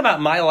I think about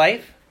my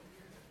life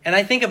and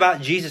I think about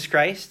Jesus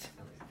Christ,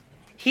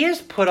 he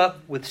has put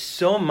up with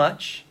so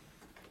much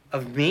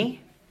of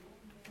me.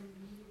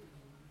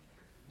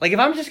 Like, if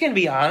I'm just going to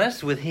be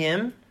honest with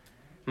him,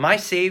 my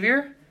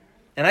Savior,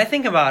 and I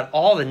think about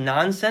all the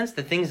nonsense,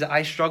 the things that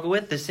I struggle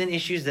with, the sin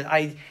issues that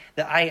I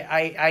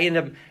end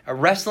up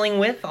wrestling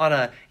with on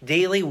a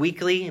daily,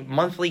 weekly,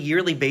 monthly,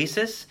 yearly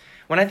basis,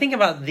 when I think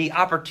about the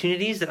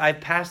opportunities that I've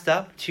passed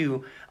up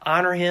to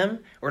honor him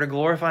or to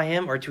glorify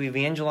him or to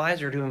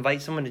evangelize or to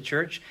invite someone to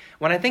church,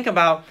 when I think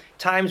about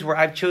times where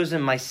I've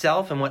chosen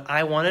myself and what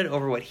I wanted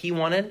over what he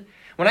wanted,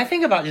 when I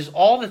think about just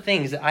all the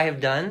things that I have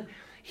done,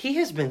 he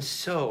has been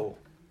so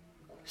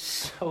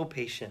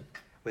patient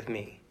with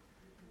me.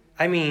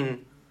 I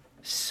mean,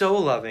 so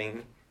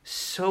loving,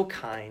 so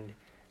kind,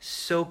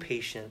 so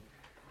patient.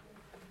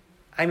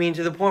 I mean,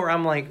 to the point where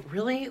I'm like,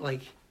 really?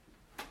 Like,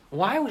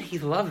 why would he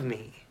love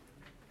me?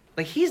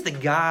 Like, he's the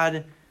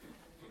God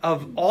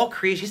of all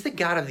creation. He's the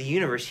God of the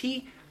universe.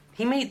 He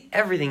made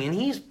everything, and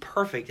he's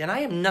perfect. And I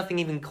am nothing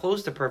even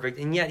close to perfect,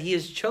 and yet he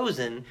has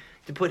chosen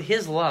to put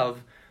his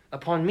love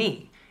upon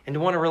me and to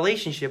want a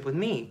relationship with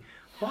me.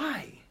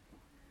 Why?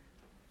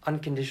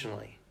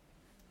 Unconditionally.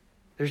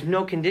 There's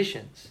no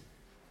conditions.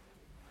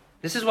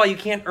 This is why you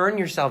can't earn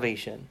your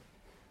salvation.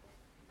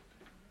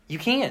 You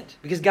can't,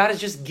 because God has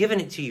just given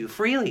it to you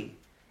freely,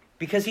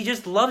 because he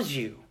just loves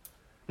you.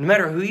 No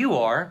matter who you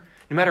are,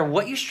 no matter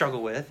what you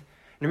struggle with,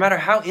 no matter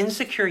how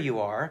insecure you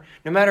are,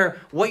 no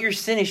matter what your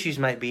sin issues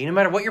might be, no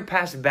matter what your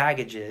past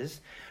baggage is,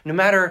 no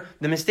matter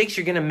the mistakes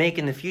you're going to make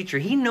in the future,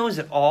 he knows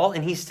it all,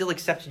 and he still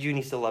accepted you, and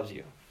he still loves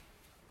you.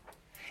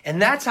 And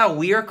that's how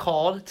we are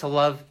called to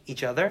love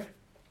each other.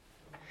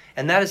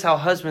 And that is how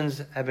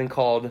husbands have been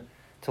called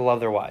to love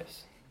their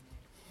wives.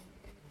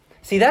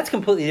 See, that's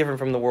completely different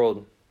from the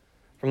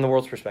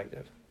world's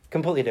perspective.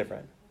 Completely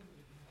different.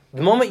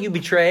 The moment you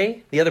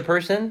betray the other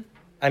person,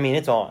 I mean,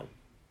 it's on,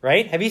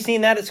 right? Have you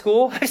seen that at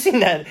school? I've seen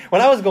that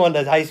when I was going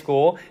to high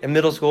school and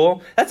middle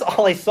school. That's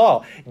all I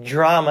saw.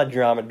 Drama.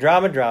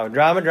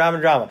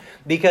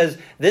 Because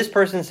this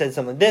person said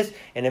something like this,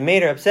 and it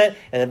made her upset,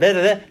 and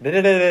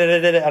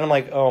and I'm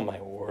like, oh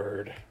my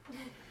word.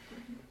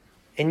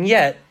 And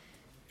yet,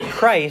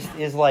 Christ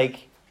is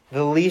like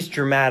the least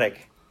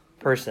dramatic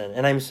person,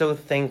 and I'm so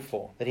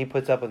thankful that he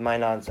puts up with my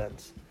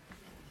nonsense.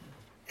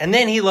 And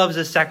then he loves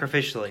us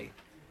sacrificially.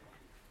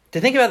 To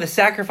think about the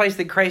sacrifice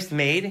that Christ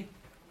made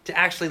to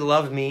actually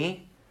love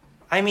me,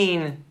 I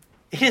mean,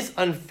 it is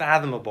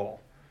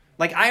unfathomable.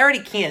 Like, I already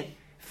can't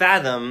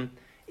fathom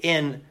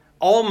an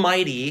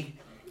almighty,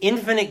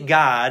 infinite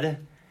God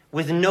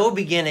with no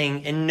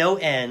beginning and no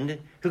end,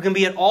 who can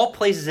be at all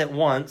places at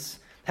once,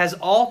 has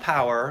all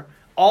power,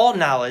 all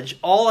knowledge,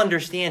 all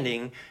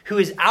understanding, who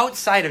is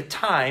outside of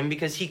time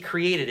because he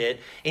created it,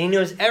 and he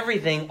knows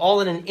everything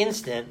all in an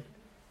instant,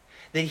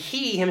 that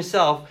he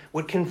himself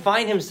would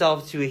confine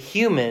himself to a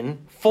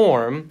human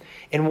form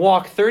and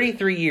walk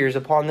 33 years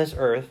upon this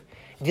earth,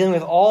 dealing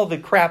with all the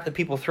crap that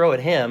people throw at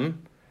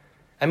him.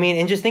 I mean,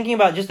 and just thinking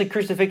about just the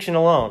crucifixion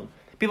alone,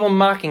 people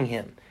mocking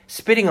him,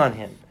 spitting on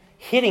him,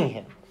 hitting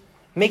him,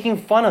 making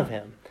fun of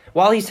him,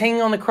 while he's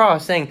hanging on the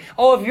cross saying,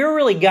 oh, if you're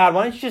really God,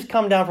 why don't you just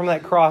come down from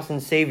that cross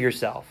and save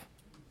yourself?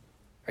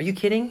 Are you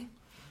kidding?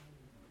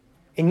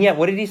 And yet,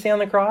 what did he say on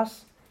the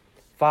cross?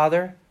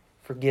 Father,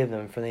 forgive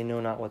them, for they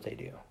know not what they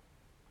do.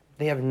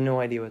 They have no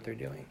idea what they're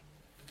doing.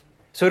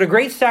 So at a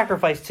great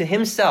sacrifice to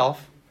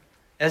himself,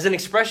 as an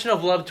expression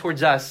of love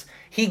towards us,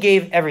 he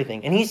gave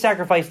everything, and he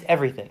sacrificed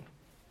everything.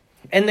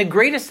 And the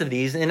greatest of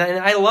these, and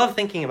I love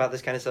thinking about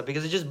this kind of stuff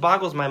because it just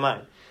boggles my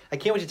mind. I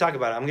can't wait to talk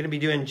about it. I'm going to be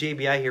doing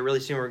JBI here really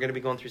soon. We're going to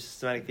be going through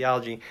systematic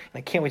theology, and I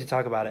can't wait to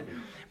talk about it.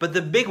 But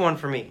the big one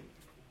for me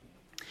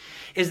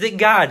is that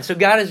God is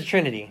a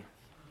Trinity.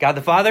 God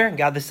the Father,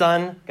 God the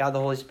Son, God the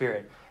Holy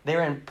Spirit.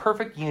 They're in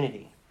perfect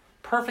unity,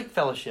 perfect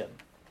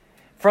fellowship.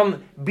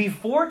 From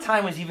before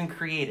time was even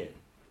created,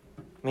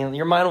 I mean,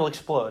 your mind will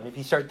explode if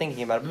you start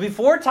thinking about it. But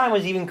before time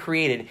was even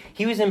created,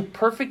 he was in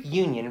perfect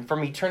union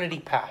from eternity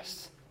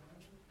past.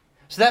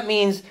 So that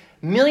means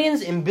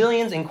millions and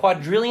billions and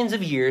quadrillions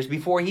of years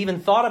before he even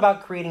thought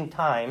about creating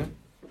time,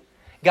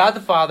 God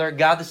the Father,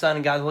 God the Son,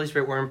 and God the Holy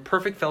Spirit were in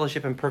perfect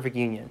fellowship and perfect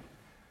union.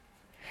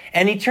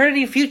 And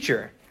eternity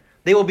future,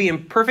 they will be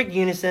in perfect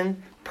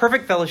unison,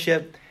 perfect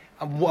fellowship,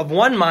 of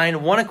one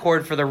mind, one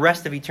accord for the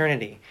rest of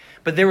eternity.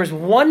 But there was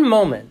one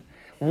moment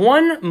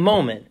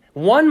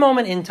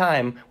in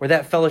time where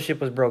that fellowship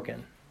was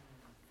broken.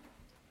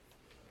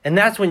 And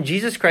that's when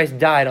Jesus Christ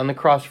died on the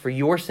cross for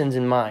your sins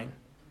and mine.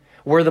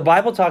 Where the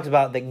Bible talks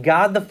about that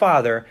God the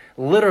Father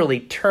literally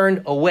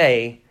turned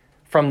away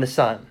from the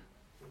Son.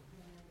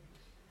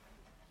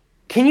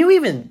 Can you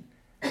even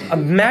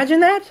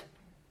imagine that?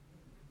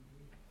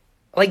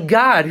 Like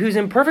God, who's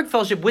in perfect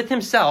fellowship with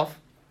himself,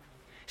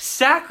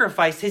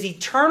 sacrificed his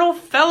eternal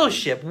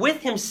fellowship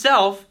with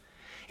himself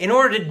in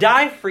order to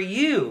die for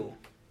you.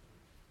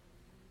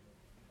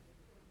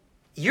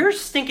 You're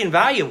stinking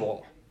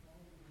valuable.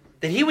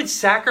 That he would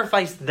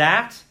sacrifice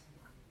that?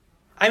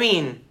 I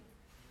mean,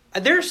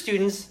 there are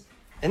students,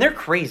 and they're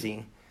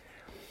crazy,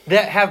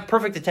 that have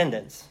perfect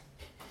attendance.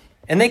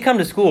 And they come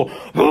to school,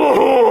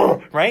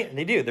 right?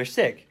 They do. They're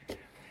sick.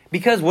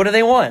 Because what do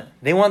they want?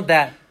 They want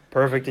that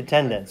perfect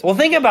attendance. Well,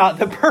 think about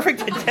the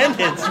perfect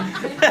attendance.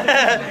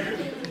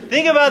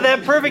 Think about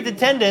that perfect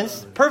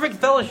attendance, perfect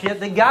fellowship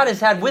that God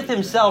has had with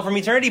himself from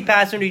eternity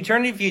past into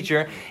eternity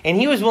future, and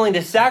he was willing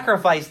to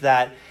sacrifice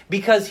that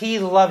because he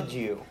loved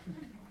you.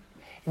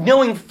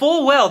 Knowing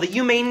full well that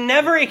you may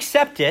never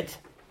accept it,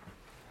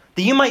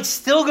 that you might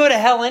still go to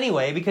hell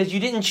anyway because you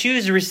didn't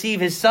choose to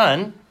receive his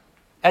Son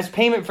as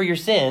payment for your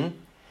sin,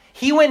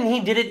 he went and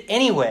he did it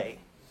anyway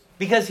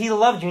because he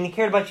loved you and he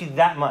cared about you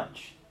that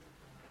much.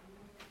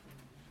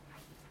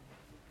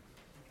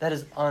 That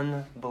is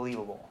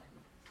unbelievable.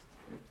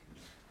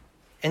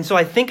 And so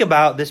I think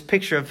about this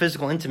picture of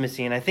physical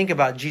intimacy, and I think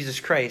about Jesus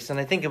Christ, and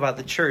I think about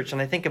the church,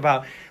 and I think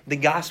about the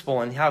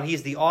gospel and how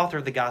he's the author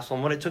of the gospel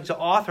and what it took to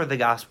author the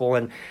gospel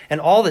and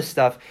all this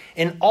stuff.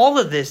 And all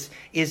of this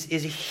is a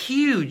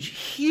huge,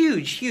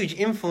 huge, huge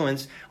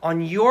influence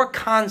on your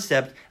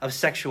concept of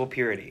sexual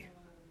purity.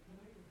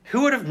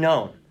 Who would have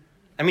known?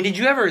 I mean, did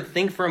you ever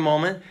think for a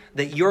moment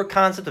that your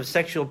concept of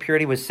sexual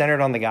purity was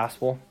centered on the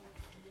gospel?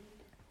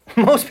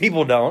 Most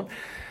people don't.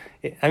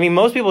 I mean,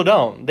 most people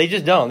don't. They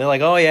just don't. They're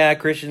like, oh yeah,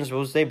 Christians are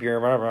supposed to stay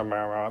pure, blah, blah,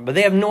 blah, blah. But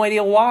they have no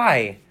idea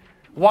why.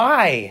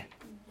 Why?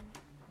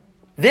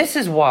 This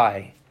is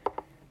why.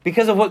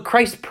 Because of what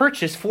Christ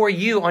purchased for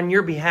you on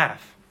your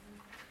behalf.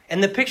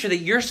 And the picture that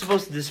you're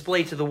supposed to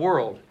display to the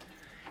world.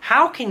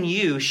 How can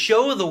you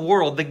show the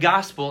world the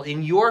gospel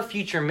in your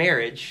future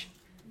marriage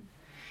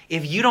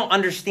if you don't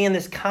understand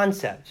this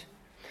concept?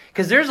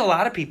 Because there's a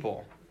lot of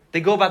people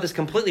that go about this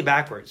completely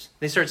backwards.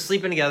 They start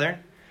sleeping together.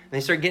 They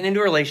start getting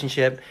into a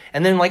relationship,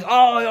 and then like,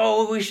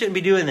 oh, we shouldn't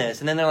be doing this.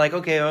 And then they're like,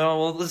 okay,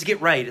 well, let's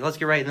get right. And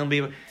they'll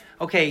be,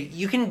 okay,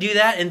 you can do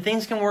that, and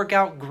things can work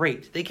out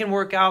great. They can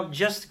work out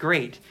just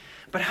great.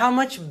 But how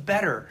much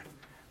better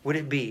would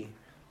it be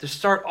to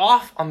start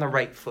off on the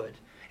right foot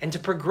and to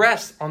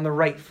progress on the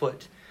right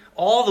foot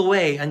all the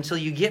way until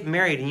you get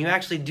married and you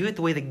actually do it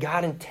the way that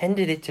God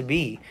intended it to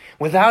be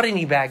without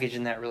any baggage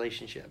in that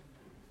relationship?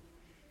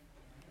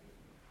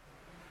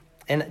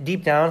 And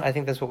deep down, I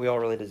think that's what we all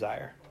really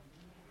desire.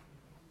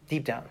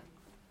 Deep down.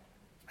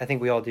 I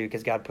think we all do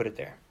because God put it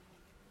there.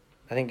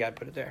 I think God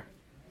put it there.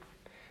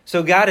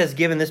 So God has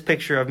given this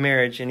picture of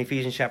marriage in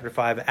Ephesians chapter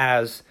 5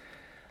 as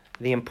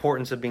the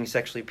importance of being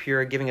sexually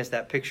pure, giving us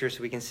that picture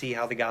so we can see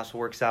how the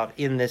gospel works out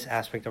in this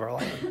aspect of our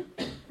life.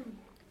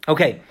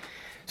 Okay,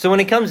 so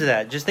when it comes to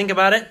that, just think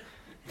about it.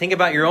 Think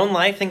about your own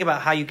life. Think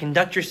about how you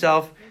conduct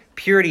yourself.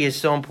 Purity is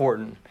so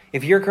important.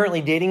 If you're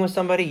currently dating with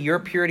somebody, your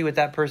purity with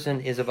that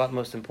person is of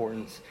utmost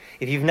importance.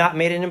 If you've not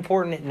made it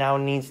important, it now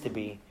needs to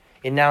be.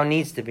 It now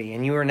needs to be,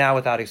 and you are now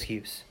without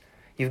excuse.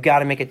 You've got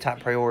to make it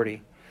top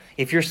priority.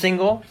 If you're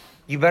single,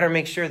 you better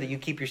make sure that you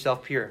keep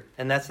yourself pure.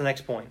 And that's the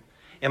next point.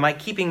 Am I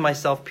keeping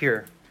myself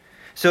pure?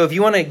 So if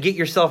you want to get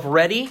yourself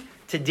ready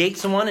to date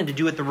someone and to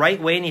do it the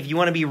right way, and if you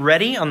want to be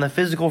ready on the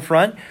physical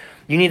front,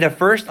 You need to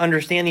first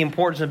understand the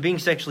importance of being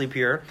sexually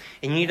pure,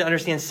 and you need to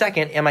understand,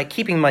 second, am I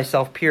keeping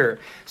myself pure?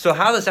 So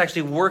how this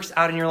actually works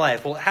out in your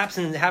life? Well, it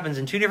happens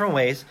in two different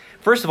ways.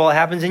 First of all, it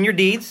happens in your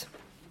deeds,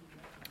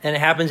 and it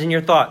happens in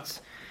your thoughts.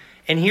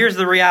 And here's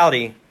the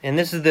reality, and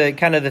this is the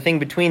kind of the thing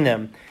between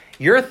them.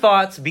 Your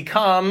thoughts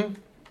become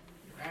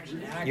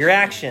your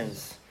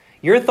actions.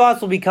 Your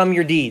thoughts will become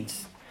your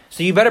deeds.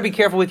 So you better be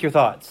careful with your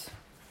thoughts.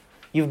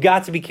 You've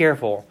got to be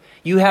careful.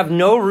 You have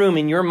no room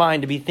in your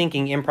mind to be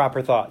thinking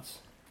improper thoughts.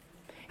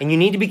 And you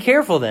need to be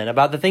careful then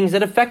about the things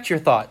that affect your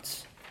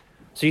thoughts.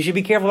 So you should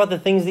be careful about the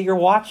things that you're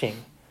watching,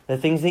 the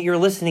things that you're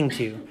listening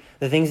to,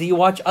 the things that you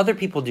watch other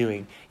people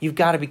doing. You've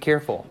got to be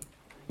careful.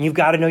 You've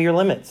got to know your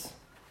limits.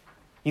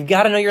 You've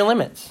got to know your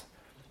limits.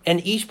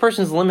 And each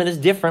person's limit is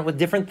different with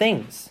different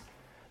things.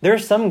 There are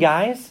some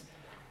guys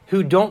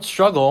who don't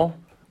struggle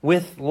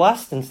with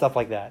lust and stuff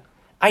like that.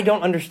 I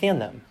don't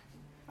understand them.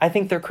 I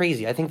think they're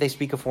crazy. I think they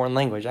speak a foreign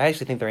language. I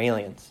actually think they're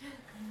aliens.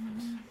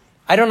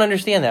 I don't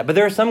understand that. But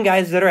there are some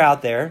guys that are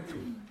out there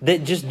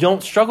that just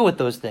don't struggle with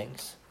those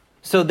things.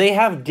 So they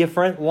have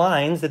different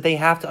lines that they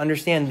have to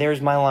understand.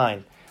 There's my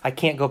line. I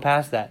can't go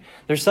past that.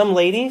 There's some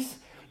ladies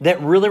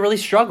that really, really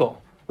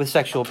struggle with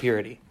sexual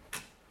purity.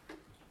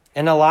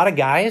 And a lot of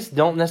guys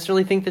don't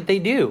necessarily think that they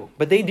do,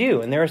 but they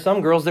do. And there are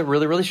some girls that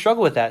really, really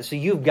struggle with that. So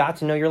you've got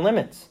to know your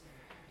limits.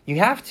 You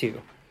have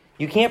to.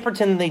 You can't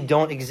pretend that they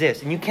don't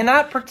exist. And you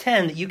cannot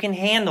pretend that you can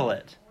handle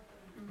it.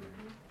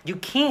 You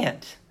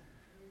can't.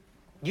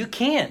 You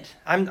can't.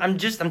 I'm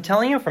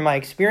telling you from my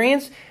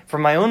experience,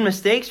 from my own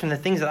mistakes, from the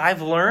things that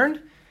I've learned,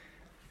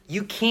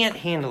 you can't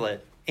handle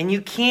it. And you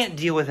can't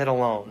deal with it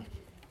alone.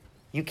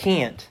 You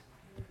can't.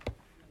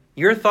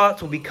 Your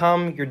thoughts will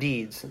become your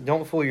deeds.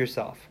 Don't fool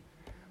yourself.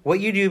 What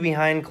you do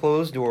behind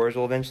closed doors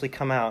will eventually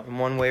come out in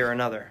one way or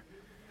another.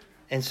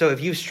 And so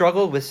if you've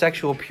struggled with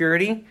sexual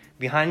purity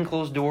behind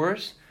closed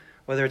doors,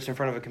 whether it's in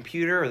front of a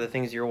computer or the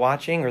things you're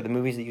watching or the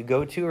movies that you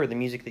go to or the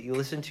music that you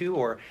listen to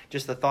or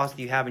just the thoughts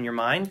that you have in your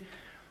mind,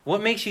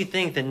 what makes you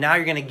think that now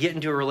you're going to get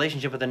into a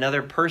relationship with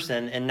another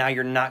person and now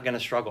you're not going to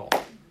struggle?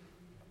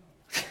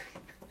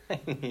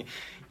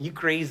 You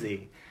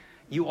crazy.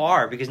 You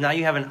are, because now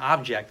you have an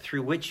object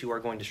through which you are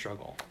going to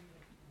struggle.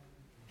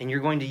 And you're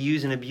going to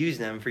use and abuse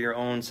them for your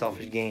own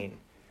selfish gain.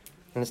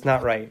 And it's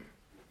not right.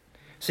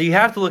 So you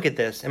have to look at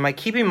this. Am I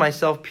keeping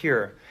myself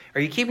pure?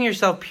 Are you keeping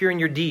yourself pure in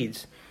your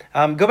deeds?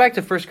 Go back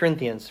to 1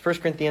 Corinthians. 1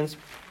 Corinthians.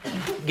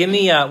 Give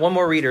me one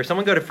more reader.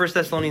 Someone go to 1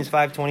 Thessalonians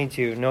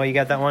 5:22. Noah, you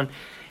got that one?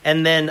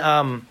 And then,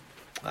 we'll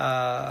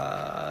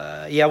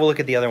look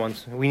at the other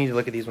ones. We need to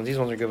look at these ones. These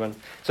ones are good ones.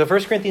 So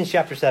 1 Corinthians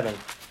chapter 7.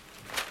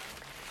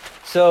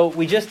 So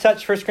we just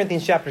touched 1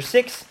 Corinthians chapter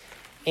 6.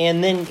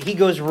 And then he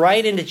goes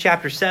right into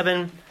chapter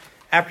 7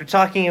 after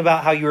talking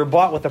about how you were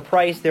bought with a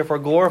price. Therefore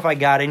glorify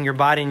God in your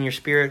body and your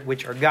spirit,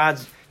 which are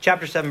God's.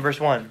 Chapter 7, verse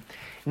 1.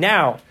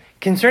 Now,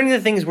 concerning the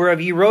things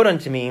whereof ye wrote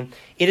unto me,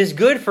 it is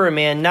good for a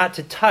man not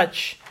to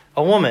touch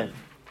a woman.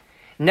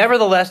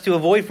 Nevertheless, to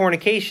avoid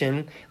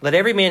fornication, let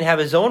every man have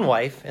his own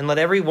wife, and let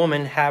every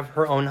woman have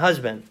her own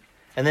husband.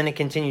 And then it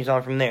continues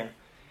on from there.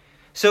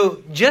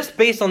 So just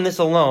based on this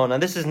alone, now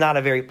this is not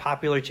a very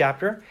popular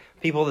chapter.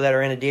 People that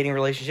are in a dating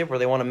relationship where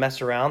they want to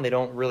mess around, they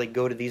don't really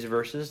go to these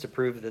verses to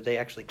prove that they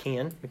actually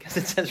can, because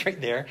it says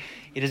right there,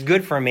 it is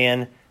good for a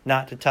man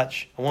not to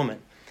touch a woman.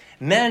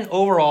 Men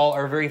overall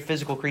are very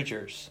physical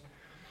creatures.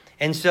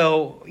 And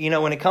so,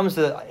 when it comes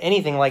to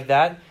anything like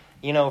that,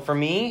 for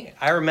me,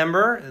 I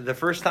remember the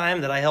first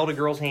time that I held a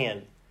girl's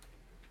hand.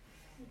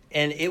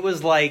 And it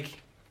was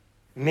like,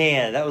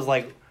 man, that was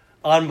like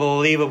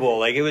unbelievable.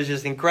 Like, it was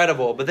just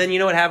incredible. But then you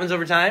know what happens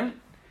over time?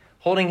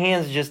 Holding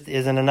hands just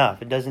isn't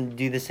enough. It doesn't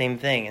do the same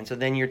thing. And so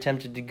then you're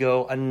tempted to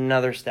go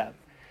another step.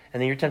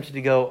 And then you're tempted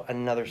to go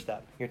another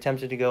step. You're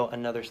tempted to go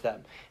another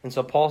step. And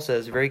so Paul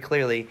says very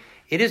clearly,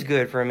 it is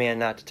good for a man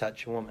not to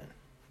touch a woman.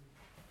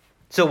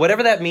 So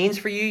whatever that means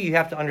for you, you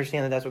have to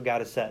understand that that's what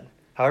God has said.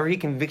 However he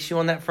convicts you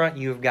on that front,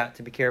 you have got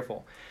to be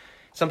careful.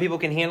 Some people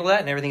can handle that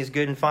and everything is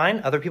good and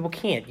fine. Other people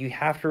can't. You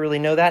have to really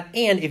know that.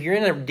 And if you're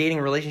in a dating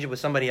relationship with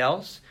somebody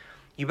else,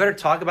 you better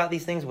talk about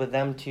these things with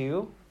them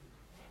too.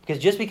 Because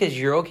just because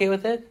you're okay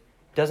with it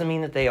doesn't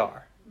mean that they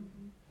are.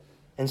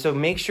 And so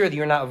make sure that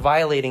you're not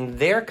violating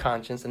their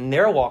conscience and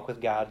their walk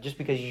with God just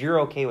because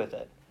you're okay with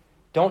it.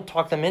 Don't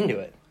talk them into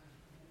it.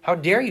 How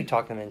dare you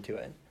talk them into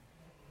it?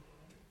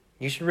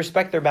 You should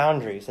respect their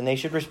boundaries and they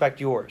should respect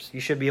yours. You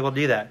should be able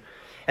to do that.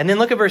 And then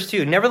look at verse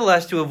 2.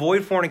 Nevertheless, to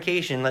avoid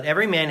fornication, let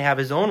every man have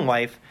his own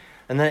wife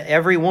and let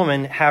every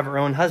woman have her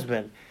own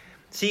husband.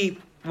 See,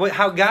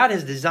 how God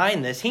has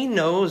designed this, he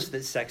knows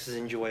that sex is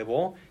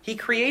enjoyable. He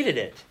created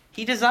it.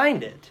 He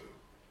designed it.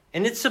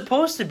 And it's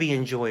supposed to be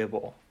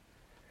enjoyable.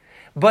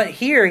 But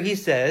here he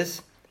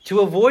says to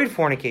avoid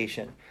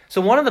fornication.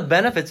 So one of the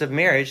benefits of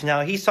marriage,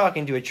 now he's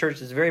talking to a church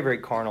that's very, very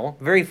carnal,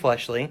 very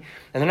fleshly,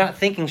 and they're not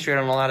thinking straight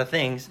on a lot of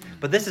things,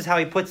 but this is how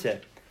he puts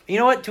it. You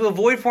know what? To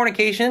avoid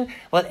fornication,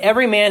 let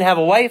every man have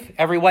a wife,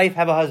 every wife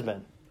have a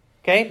husband.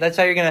 Okay? That's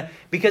how you're going to,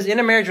 because in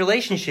a marriage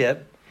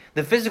relationship,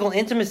 the physical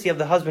intimacy of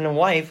the husband and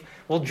wife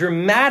will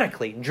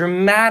dramatically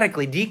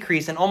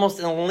decrease and almost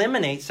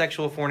eliminate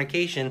sexual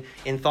fornication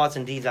in thoughts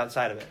and deeds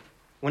outside of it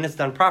when it's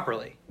done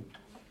properly.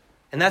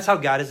 And that's how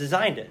God has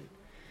designed it.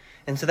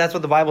 And so that's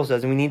what the Bible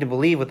says, and we need to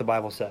believe what the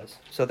Bible says.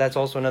 So that's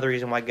also another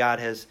reason why God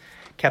has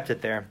kept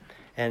it there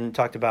and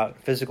talked about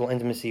physical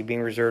intimacy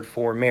being reserved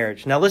for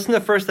marriage. Now listen to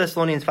 1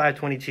 Thessalonians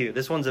 5:22.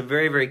 This one's a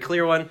very, very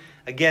clear one.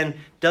 Again,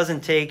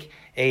 doesn't take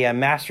a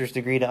master's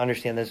degree to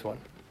understand this one.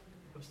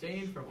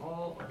 Abstain from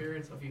all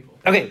appearance of evil.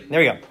 Okay, there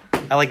we go.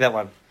 I like that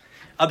one.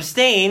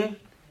 Abstain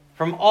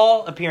from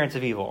all appearance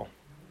of evil.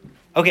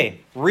 Okay,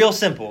 real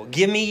simple.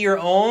 Give me your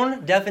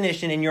own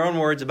definition in your own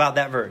words about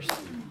that verse.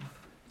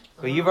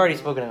 Well, you've already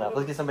spoken enough.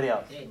 Let's get somebody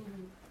else. Hey,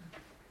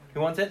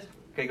 Who wants it?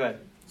 Okay, go ahead.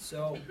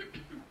 so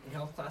in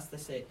health class they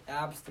say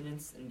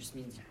abstinence and it just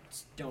means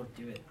just don't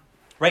do it.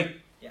 Right.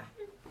 Yeah.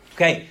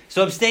 Okay,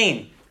 so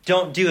abstain.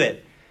 Don't do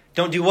it.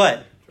 Don't do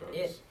what?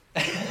 It.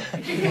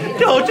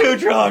 Don't do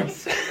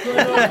drugs.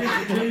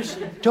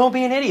 Don't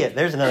be an idiot.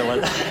 There's another one.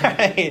 All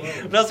right.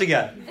 What else we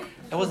got?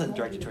 That wasn't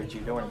directed towards you.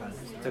 Don't worry about it.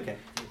 It's okay.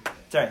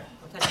 It's all right.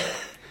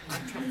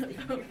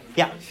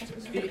 Yeah.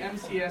 The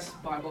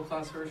MCS Bible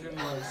class version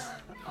was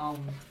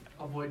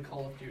avoid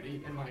Call of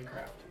Duty in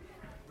Minecraft.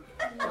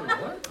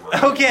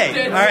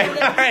 Okay. All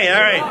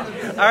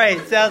right.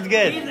 Sounds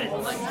good.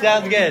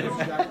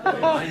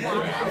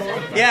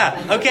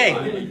 Yeah.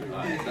 Okay.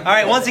 All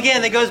right. Once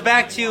again, that goes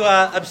back to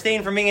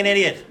abstain from being an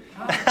idiot.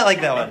 I like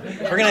that one.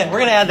 We're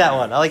gonna add that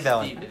one. I like that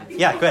one.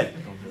 Yeah. Go ahead.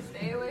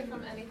 Stay away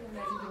from anything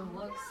that even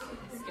looks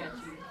sketchy.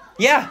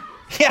 Yeah.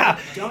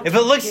 If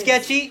it looks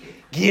sketchy,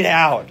 get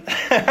out.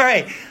 All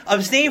right.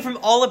 Abstain from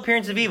all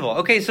appearance of evil.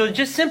 Okay. So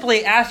just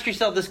simply ask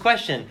yourself this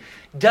question: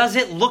 does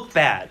it look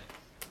bad?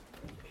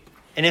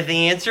 And if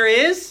the answer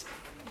is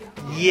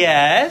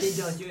yes,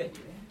 Don't do it.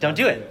 don't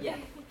do it. Yeah.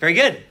 Very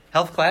good.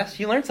 Health class,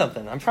 you learned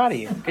something. I'm proud of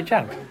you. Good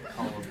job.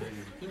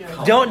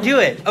 Don't do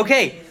it.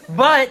 Okay,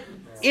 but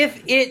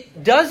if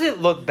it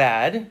doesn't look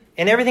bad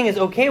and everything is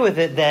okay with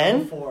it, Go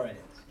then for it.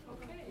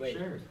 Wait,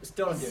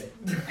 still don't do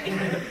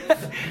it.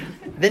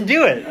 then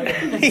do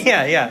it.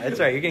 Yeah. That's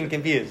right. You're getting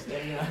confused.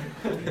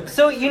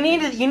 So you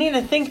need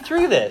to think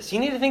through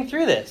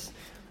this.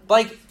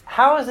 Like,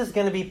 how is this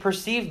going to be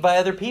perceived by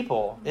other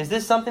people? Is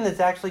this something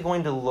that's actually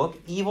going to look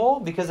evil?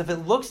 Because if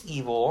it looks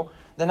evil,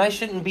 then I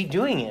shouldn't be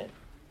doing it.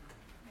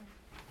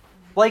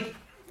 Like,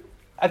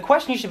 a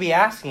question you should be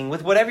asking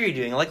with whatever you're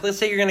doing. Like, let's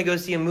say you're going to go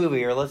see a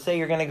movie, or let's say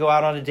you're going to go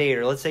out on a date,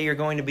 or let's say you're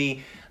going to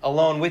be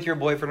alone with your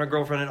boyfriend or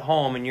girlfriend at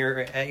home, and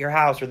you're at your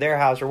house or their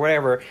house or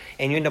whatever,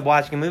 and you end up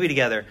watching a movie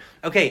together.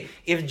 Okay,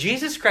 if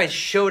Jesus Christ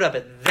showed up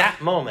at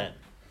that moment,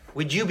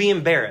 would you be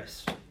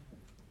embarrassed?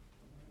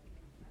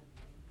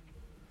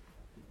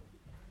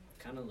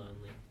 Kind of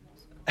lonely.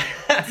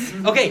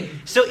 Okay,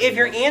 so if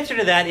your answer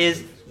to that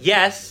is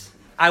yes,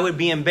 I would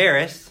be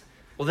embarrassed,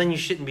 well, then you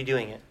shouldn't be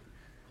doing it.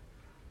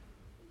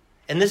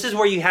 And this is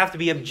where you have to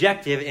be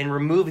objective and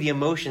remove the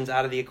emotions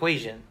out of the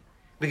equation.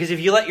 Because if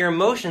you let your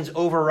emotions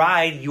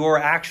override your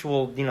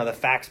actual, the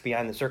facts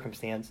behind the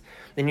circumstance,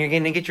 then you're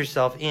going to get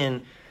yourself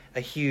in a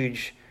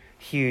huge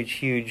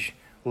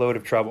load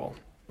of trouble.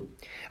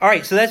 All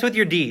right, so that's with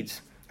your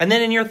deeds. And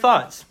then in your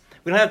thoughts.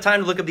 We don't have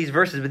time to look up these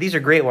verses, but these are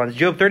great ones.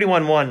 Job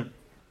 31:1.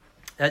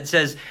 That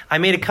says, I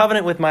made a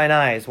covenant with mine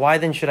eyes. Why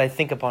then should I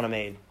think upon a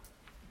maid?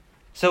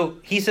 So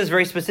he says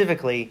very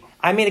specifically,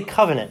 I made a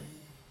covenant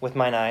with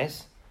mine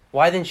eyes.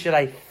 Why then should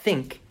I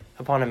think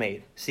upon a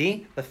maid?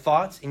 See, the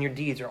thoughts and your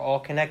deeds are all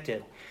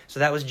connected.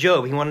 So that was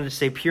Job. He wanted to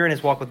stay pure in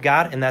his walk with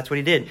God, and that's what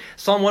he did.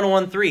 Psalm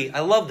 101:3.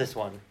 I love this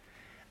one.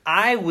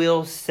 I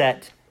will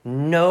set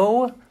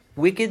no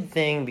wicked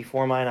thing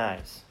before mine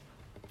eyes.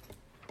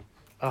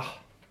 Oh,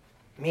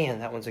 man,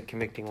 that one's a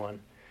convicting one.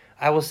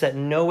 I will set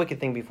no wicked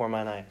thing before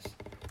mine eyes.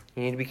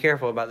 You need to be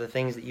careful about the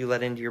things that you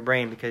let into your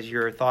brain, because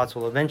your thoughts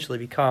will eventually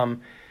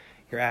become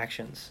your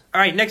actions.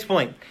 All right, next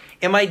point.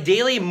 Am I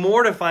daily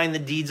mortifying the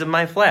deeds of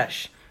my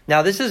flesh?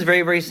 Now, this is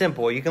very, very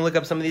simple. You can look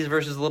up some of these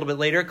verses a little bit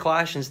later.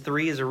 Colossians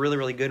 3 is a really,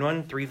 really good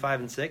one, 3,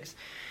 5, and 6.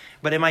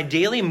 But am I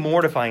daily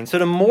mortifying? So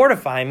to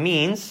mortify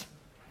means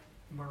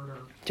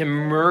to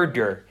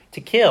murder,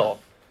 to kill. All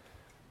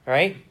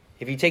right?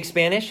 If you take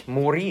Spanish,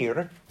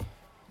 morir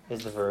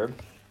is the verb.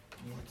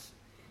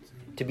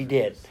 To be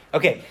dead.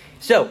 Okay,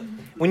 so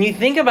when you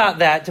think about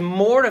that, to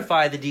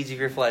mortify the deeds of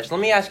your flesh, let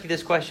me ask you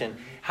this question.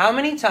 How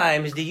many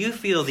times do you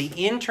feel the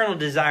internal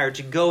desire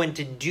to go and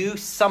to do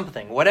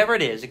something, whatever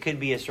it is? It could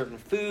be a certain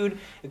food,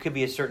 it could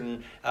be a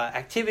certain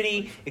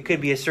activity, it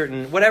could be a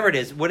certain, whatever it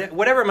is,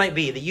 whatever it might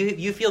be, that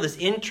you feel this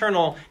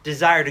internal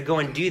desire to go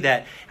and do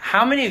that.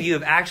 How many of you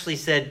have actually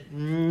said,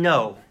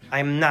 no,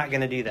 I'm not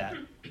going to do that?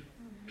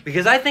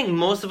 Because I think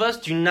most of us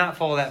do not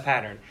follow that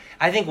pattern.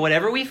 I think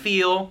whatever we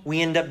feel,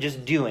 we end up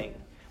just doing.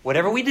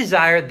 Whatever we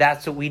desire,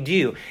 that's what we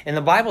do. And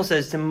the Bible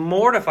says to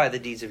mortify the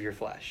deeds of your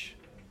flesh.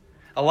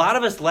 A lot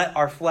of us let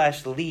our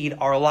flesh lead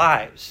our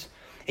lives.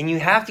 And you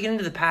have to get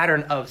into the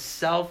pattern of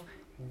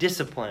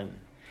self-discipline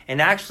and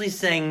actually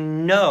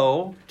saying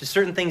no to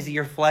certain things that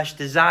your flesh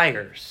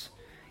desires.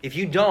 If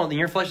you don't, then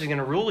your flesh is going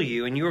to rule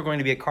you, and you are going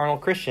to be a carnal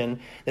Christian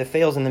that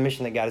fails in the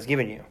mission that God has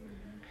given you.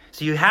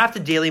 So you have to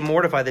daily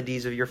mortify the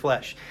deeds of your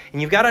flesh.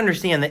 And you've got to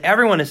understand that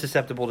everyone is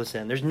susceptible to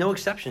sin. There's no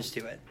exceptions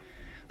to it.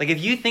 Like if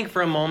you think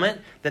for a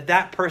moment that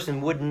that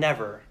person would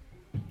never,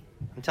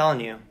 I'm telling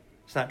you,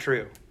 it's not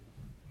true.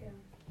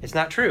 It's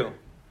not true.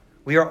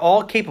 We are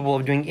all capable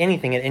of doing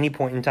anything at any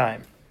point in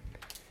time.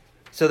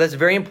 So that's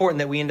very important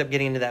that we end up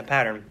getting into that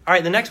pattern. All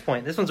right, the next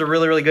point. This one's a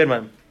really, really good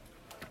one.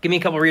 Give me a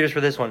couple readers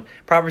for this one.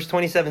 Proverbs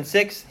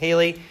 27:6,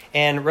 Haley,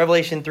 and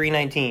Revelation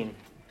 3:19.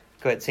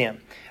 Go ahead,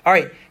 Sam. All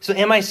right, so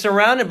am I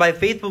surrounded by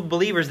faithful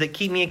believers that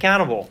keep me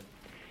accountable?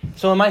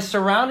 So am I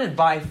surrounded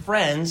by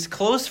friends,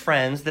 close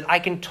friends, that I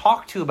can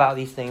talk to about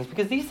these things?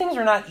 Because these things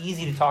are not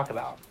easy to talk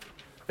about.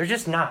 They're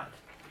just not.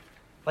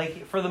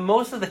 Like, for the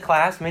most of the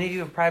class, many of you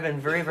have probably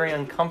been very, very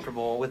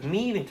uncomfortable with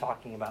me even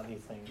talking about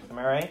these things. Am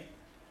I right?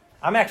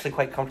 I'm actually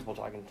quite comfortable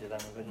talking to them,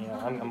 but,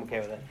 I'm okay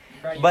with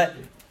it. But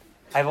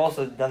I've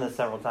also done this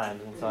several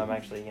times, and so I'm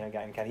actually,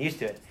 gotten kind of used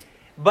to it.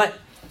 But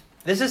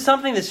this is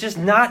something that's just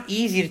not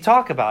easy to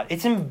talk about.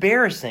 It's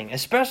embarrassing,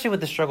 especially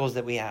with the struggles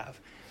that we have.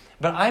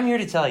 But I'm here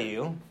to tell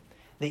you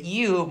that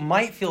you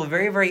might feel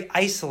very, very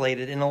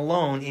isolated and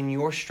alone in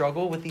your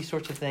struggle with these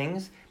sorts of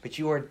things, but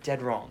you are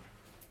dead wrong.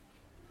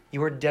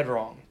 You are dead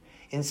wrong.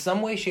 In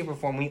some way, shape, or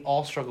form, we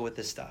all struggle with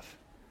this stuff.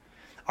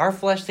 Our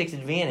flesh takes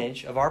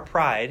advantage of our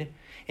pride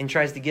and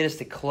tries to get us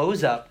to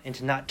close up and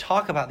to not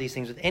talk about these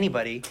things with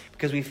anybody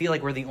because we feel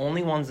like we're the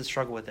only ones that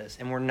struggle with this,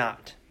 and we're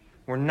not.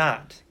 We're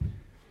not.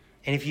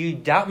 And if you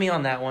doubt me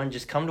on that one,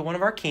 just come to one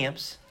of our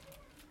camps,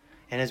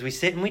 and as we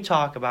sit and we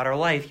talk about our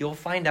life, you'll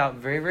find out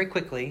very, very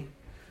quickly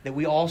that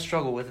we all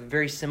struggle with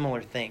very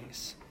similar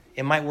things.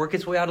 It might work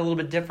its way out a little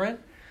bit different,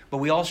 but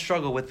we all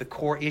struggle with the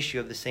core issue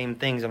of the same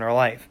things in our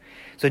life.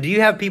 So do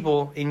you have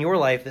people in your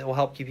life that will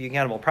help keep you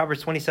accountable?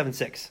 Proverbs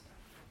 27:6.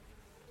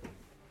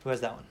 Who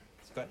has that one?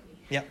 Go ahead.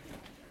 Yep.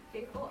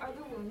 Faithful are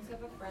the wounds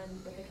of a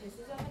friend, but the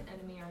kisses of an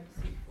enemy are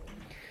deceitful.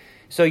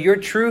 So your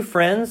true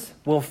friends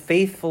will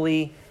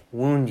faithfully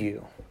wound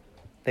you.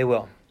 They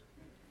will.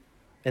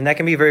 And that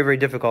can be very, very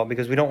difficult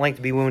because we don't like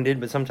to be wounded,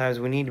 but sometimes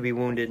we need to be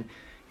wounded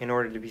in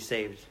order to be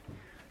saved.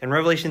 In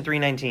Revelation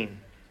 3:19.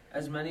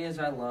 As many as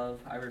I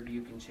love, I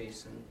rebuke and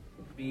chasten.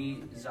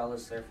 Be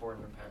zealous, therefore,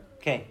 and repent.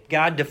 Okay,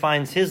 God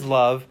defines his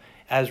love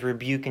as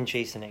rebuke and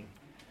chastening.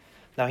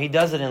 Now, he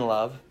does it in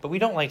love, but we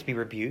don't like to be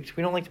rebuked.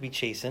 We don't like to be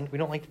chastened. We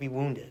don't like to be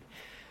wounded.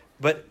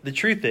 But the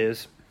truth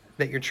is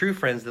that your true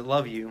friends that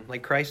love you,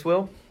 like Christ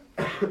will,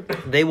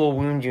 they will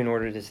wound you in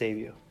order to save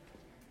you.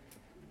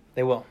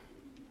 They will.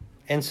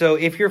 And so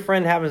if your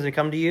friend happens to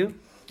come to you,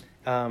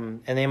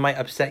 and they might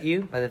upset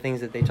you by the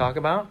things that they talk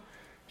about,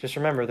 just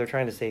remember they're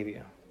trying to save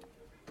you.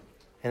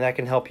 And that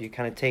can help you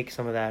kind of take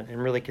some of that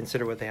and really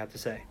consider what they have to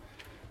say.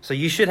 So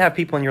you should have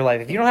people in your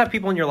life. If you don't have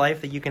people in your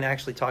life that you can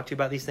actually talk to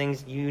about these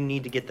things, you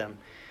need to get them.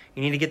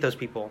 You need to get those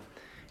people.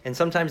 And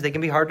sometimes they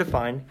can be hard to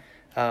find,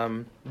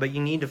 but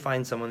you need to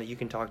find someone that you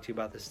can talk to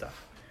about this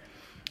stuff.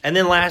 And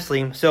then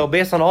lastly, so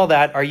based on all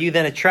that, are you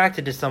then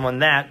attracted to someone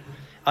that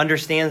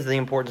understands the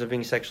importance of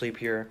being sexually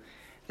pure,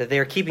 that they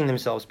are keeping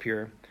themselves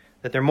pure,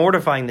 that they're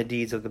mortifying the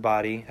deeds of the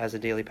body as a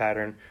daily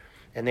pattern,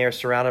 and they are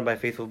surrounded by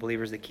faithful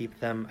believers that keep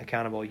them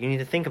accountable? You need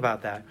to think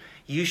about that.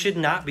 You should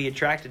not be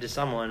attracted to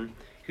someone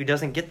who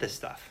doesn't get this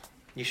stuff.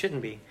 You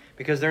shouldn't be,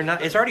 because they're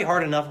not. It's already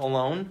hard enough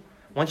alone.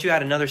 Once you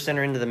add another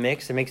sinner into the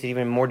mix, it makes it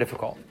even more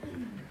difficult.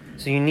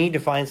 So you need to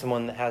find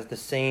someone that has the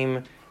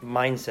same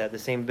mindset, the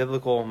same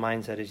biblical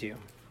mindset as you.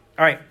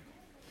 All right,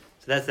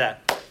 so that's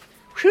that.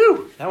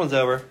 Whew, that one's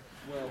over.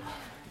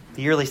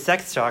 The yearly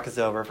sex talk is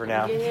over for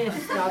now. Yeah,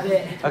 stop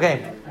it.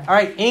 Okay, all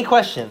right, any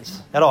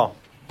questions at all?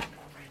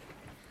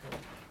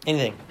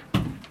 Anything?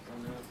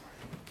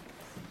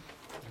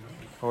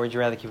 Or would you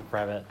rather keep it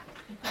private?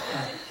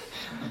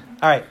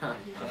 All right,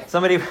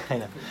 somebody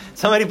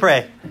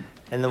pray,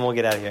 and then we'll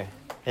get out of here.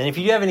 And if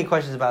you do have any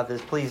questions about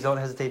this, please don't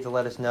hesitate to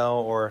let us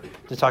know or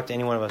to talk to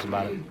any one of us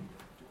about it. Are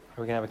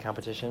we going to have a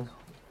competition?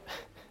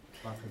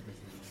 All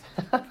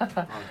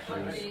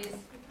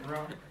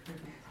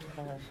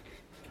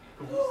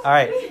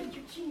right.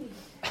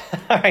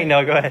 All right,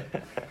 no, go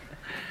ahead.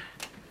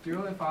 Dear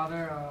Holy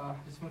Father, I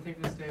just want to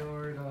take this day,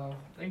 Lord.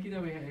 Thank you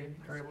that we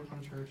are able to come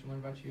to church and learn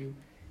about you,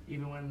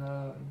 even when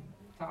the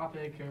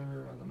topic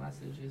or the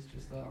message is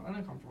just an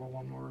uncomfortable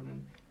one, Lord,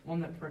 and one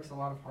that pricks a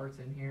lot of hearts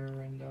in here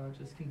and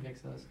just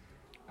convicts us.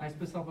 I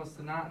just help us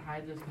to not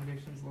hide those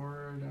convictions,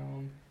 Lord.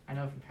 I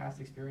know from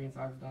past experience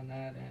I've done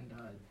that, and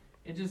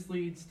it just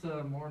leads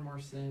to more and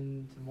more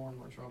sin, to more and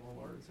more trouble,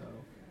 Lord. So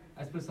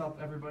I just help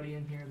everybody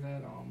in here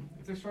that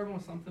if they're struggling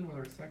with something,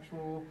 whether it's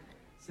sexual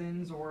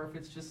sins or if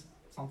it's just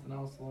something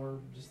else, Lord,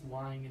 just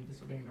lying and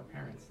disobeying their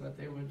parents, that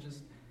they would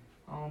just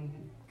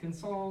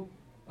consult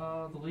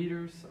the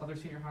leaders, other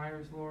senior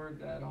hires,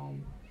 Lord, that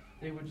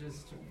they would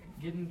just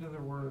get into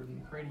their word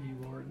and pray to you,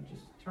 Lord, and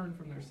just turn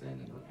from their sin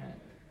and repent.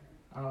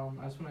 I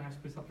just want to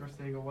ask, please help the rest of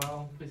the day go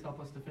well. Please help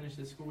us to finish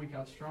this school week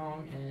out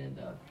strong, and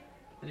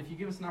that if you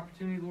give us an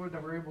opportunity, Lord,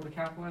 that we're able to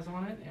capitalize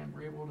on it and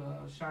we're able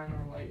to shine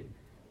our light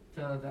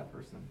to that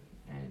person.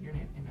 In your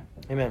name, amen.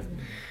 Amen.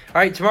 All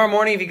right, tomorrow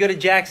morning, if you go to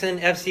Jackson,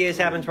 FCA's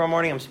happening tomorrow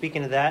morning. I'm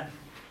speaking to that.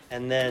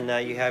 And then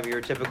you have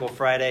your typical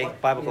Friday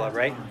Bible club,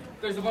 right?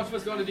 There's a bunch of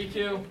us going to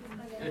DQ.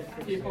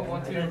 If people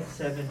want to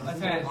attend.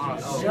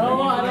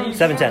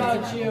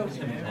 7:10. You.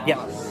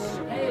 Yeah.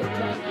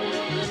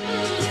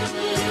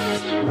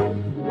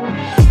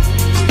 Hey,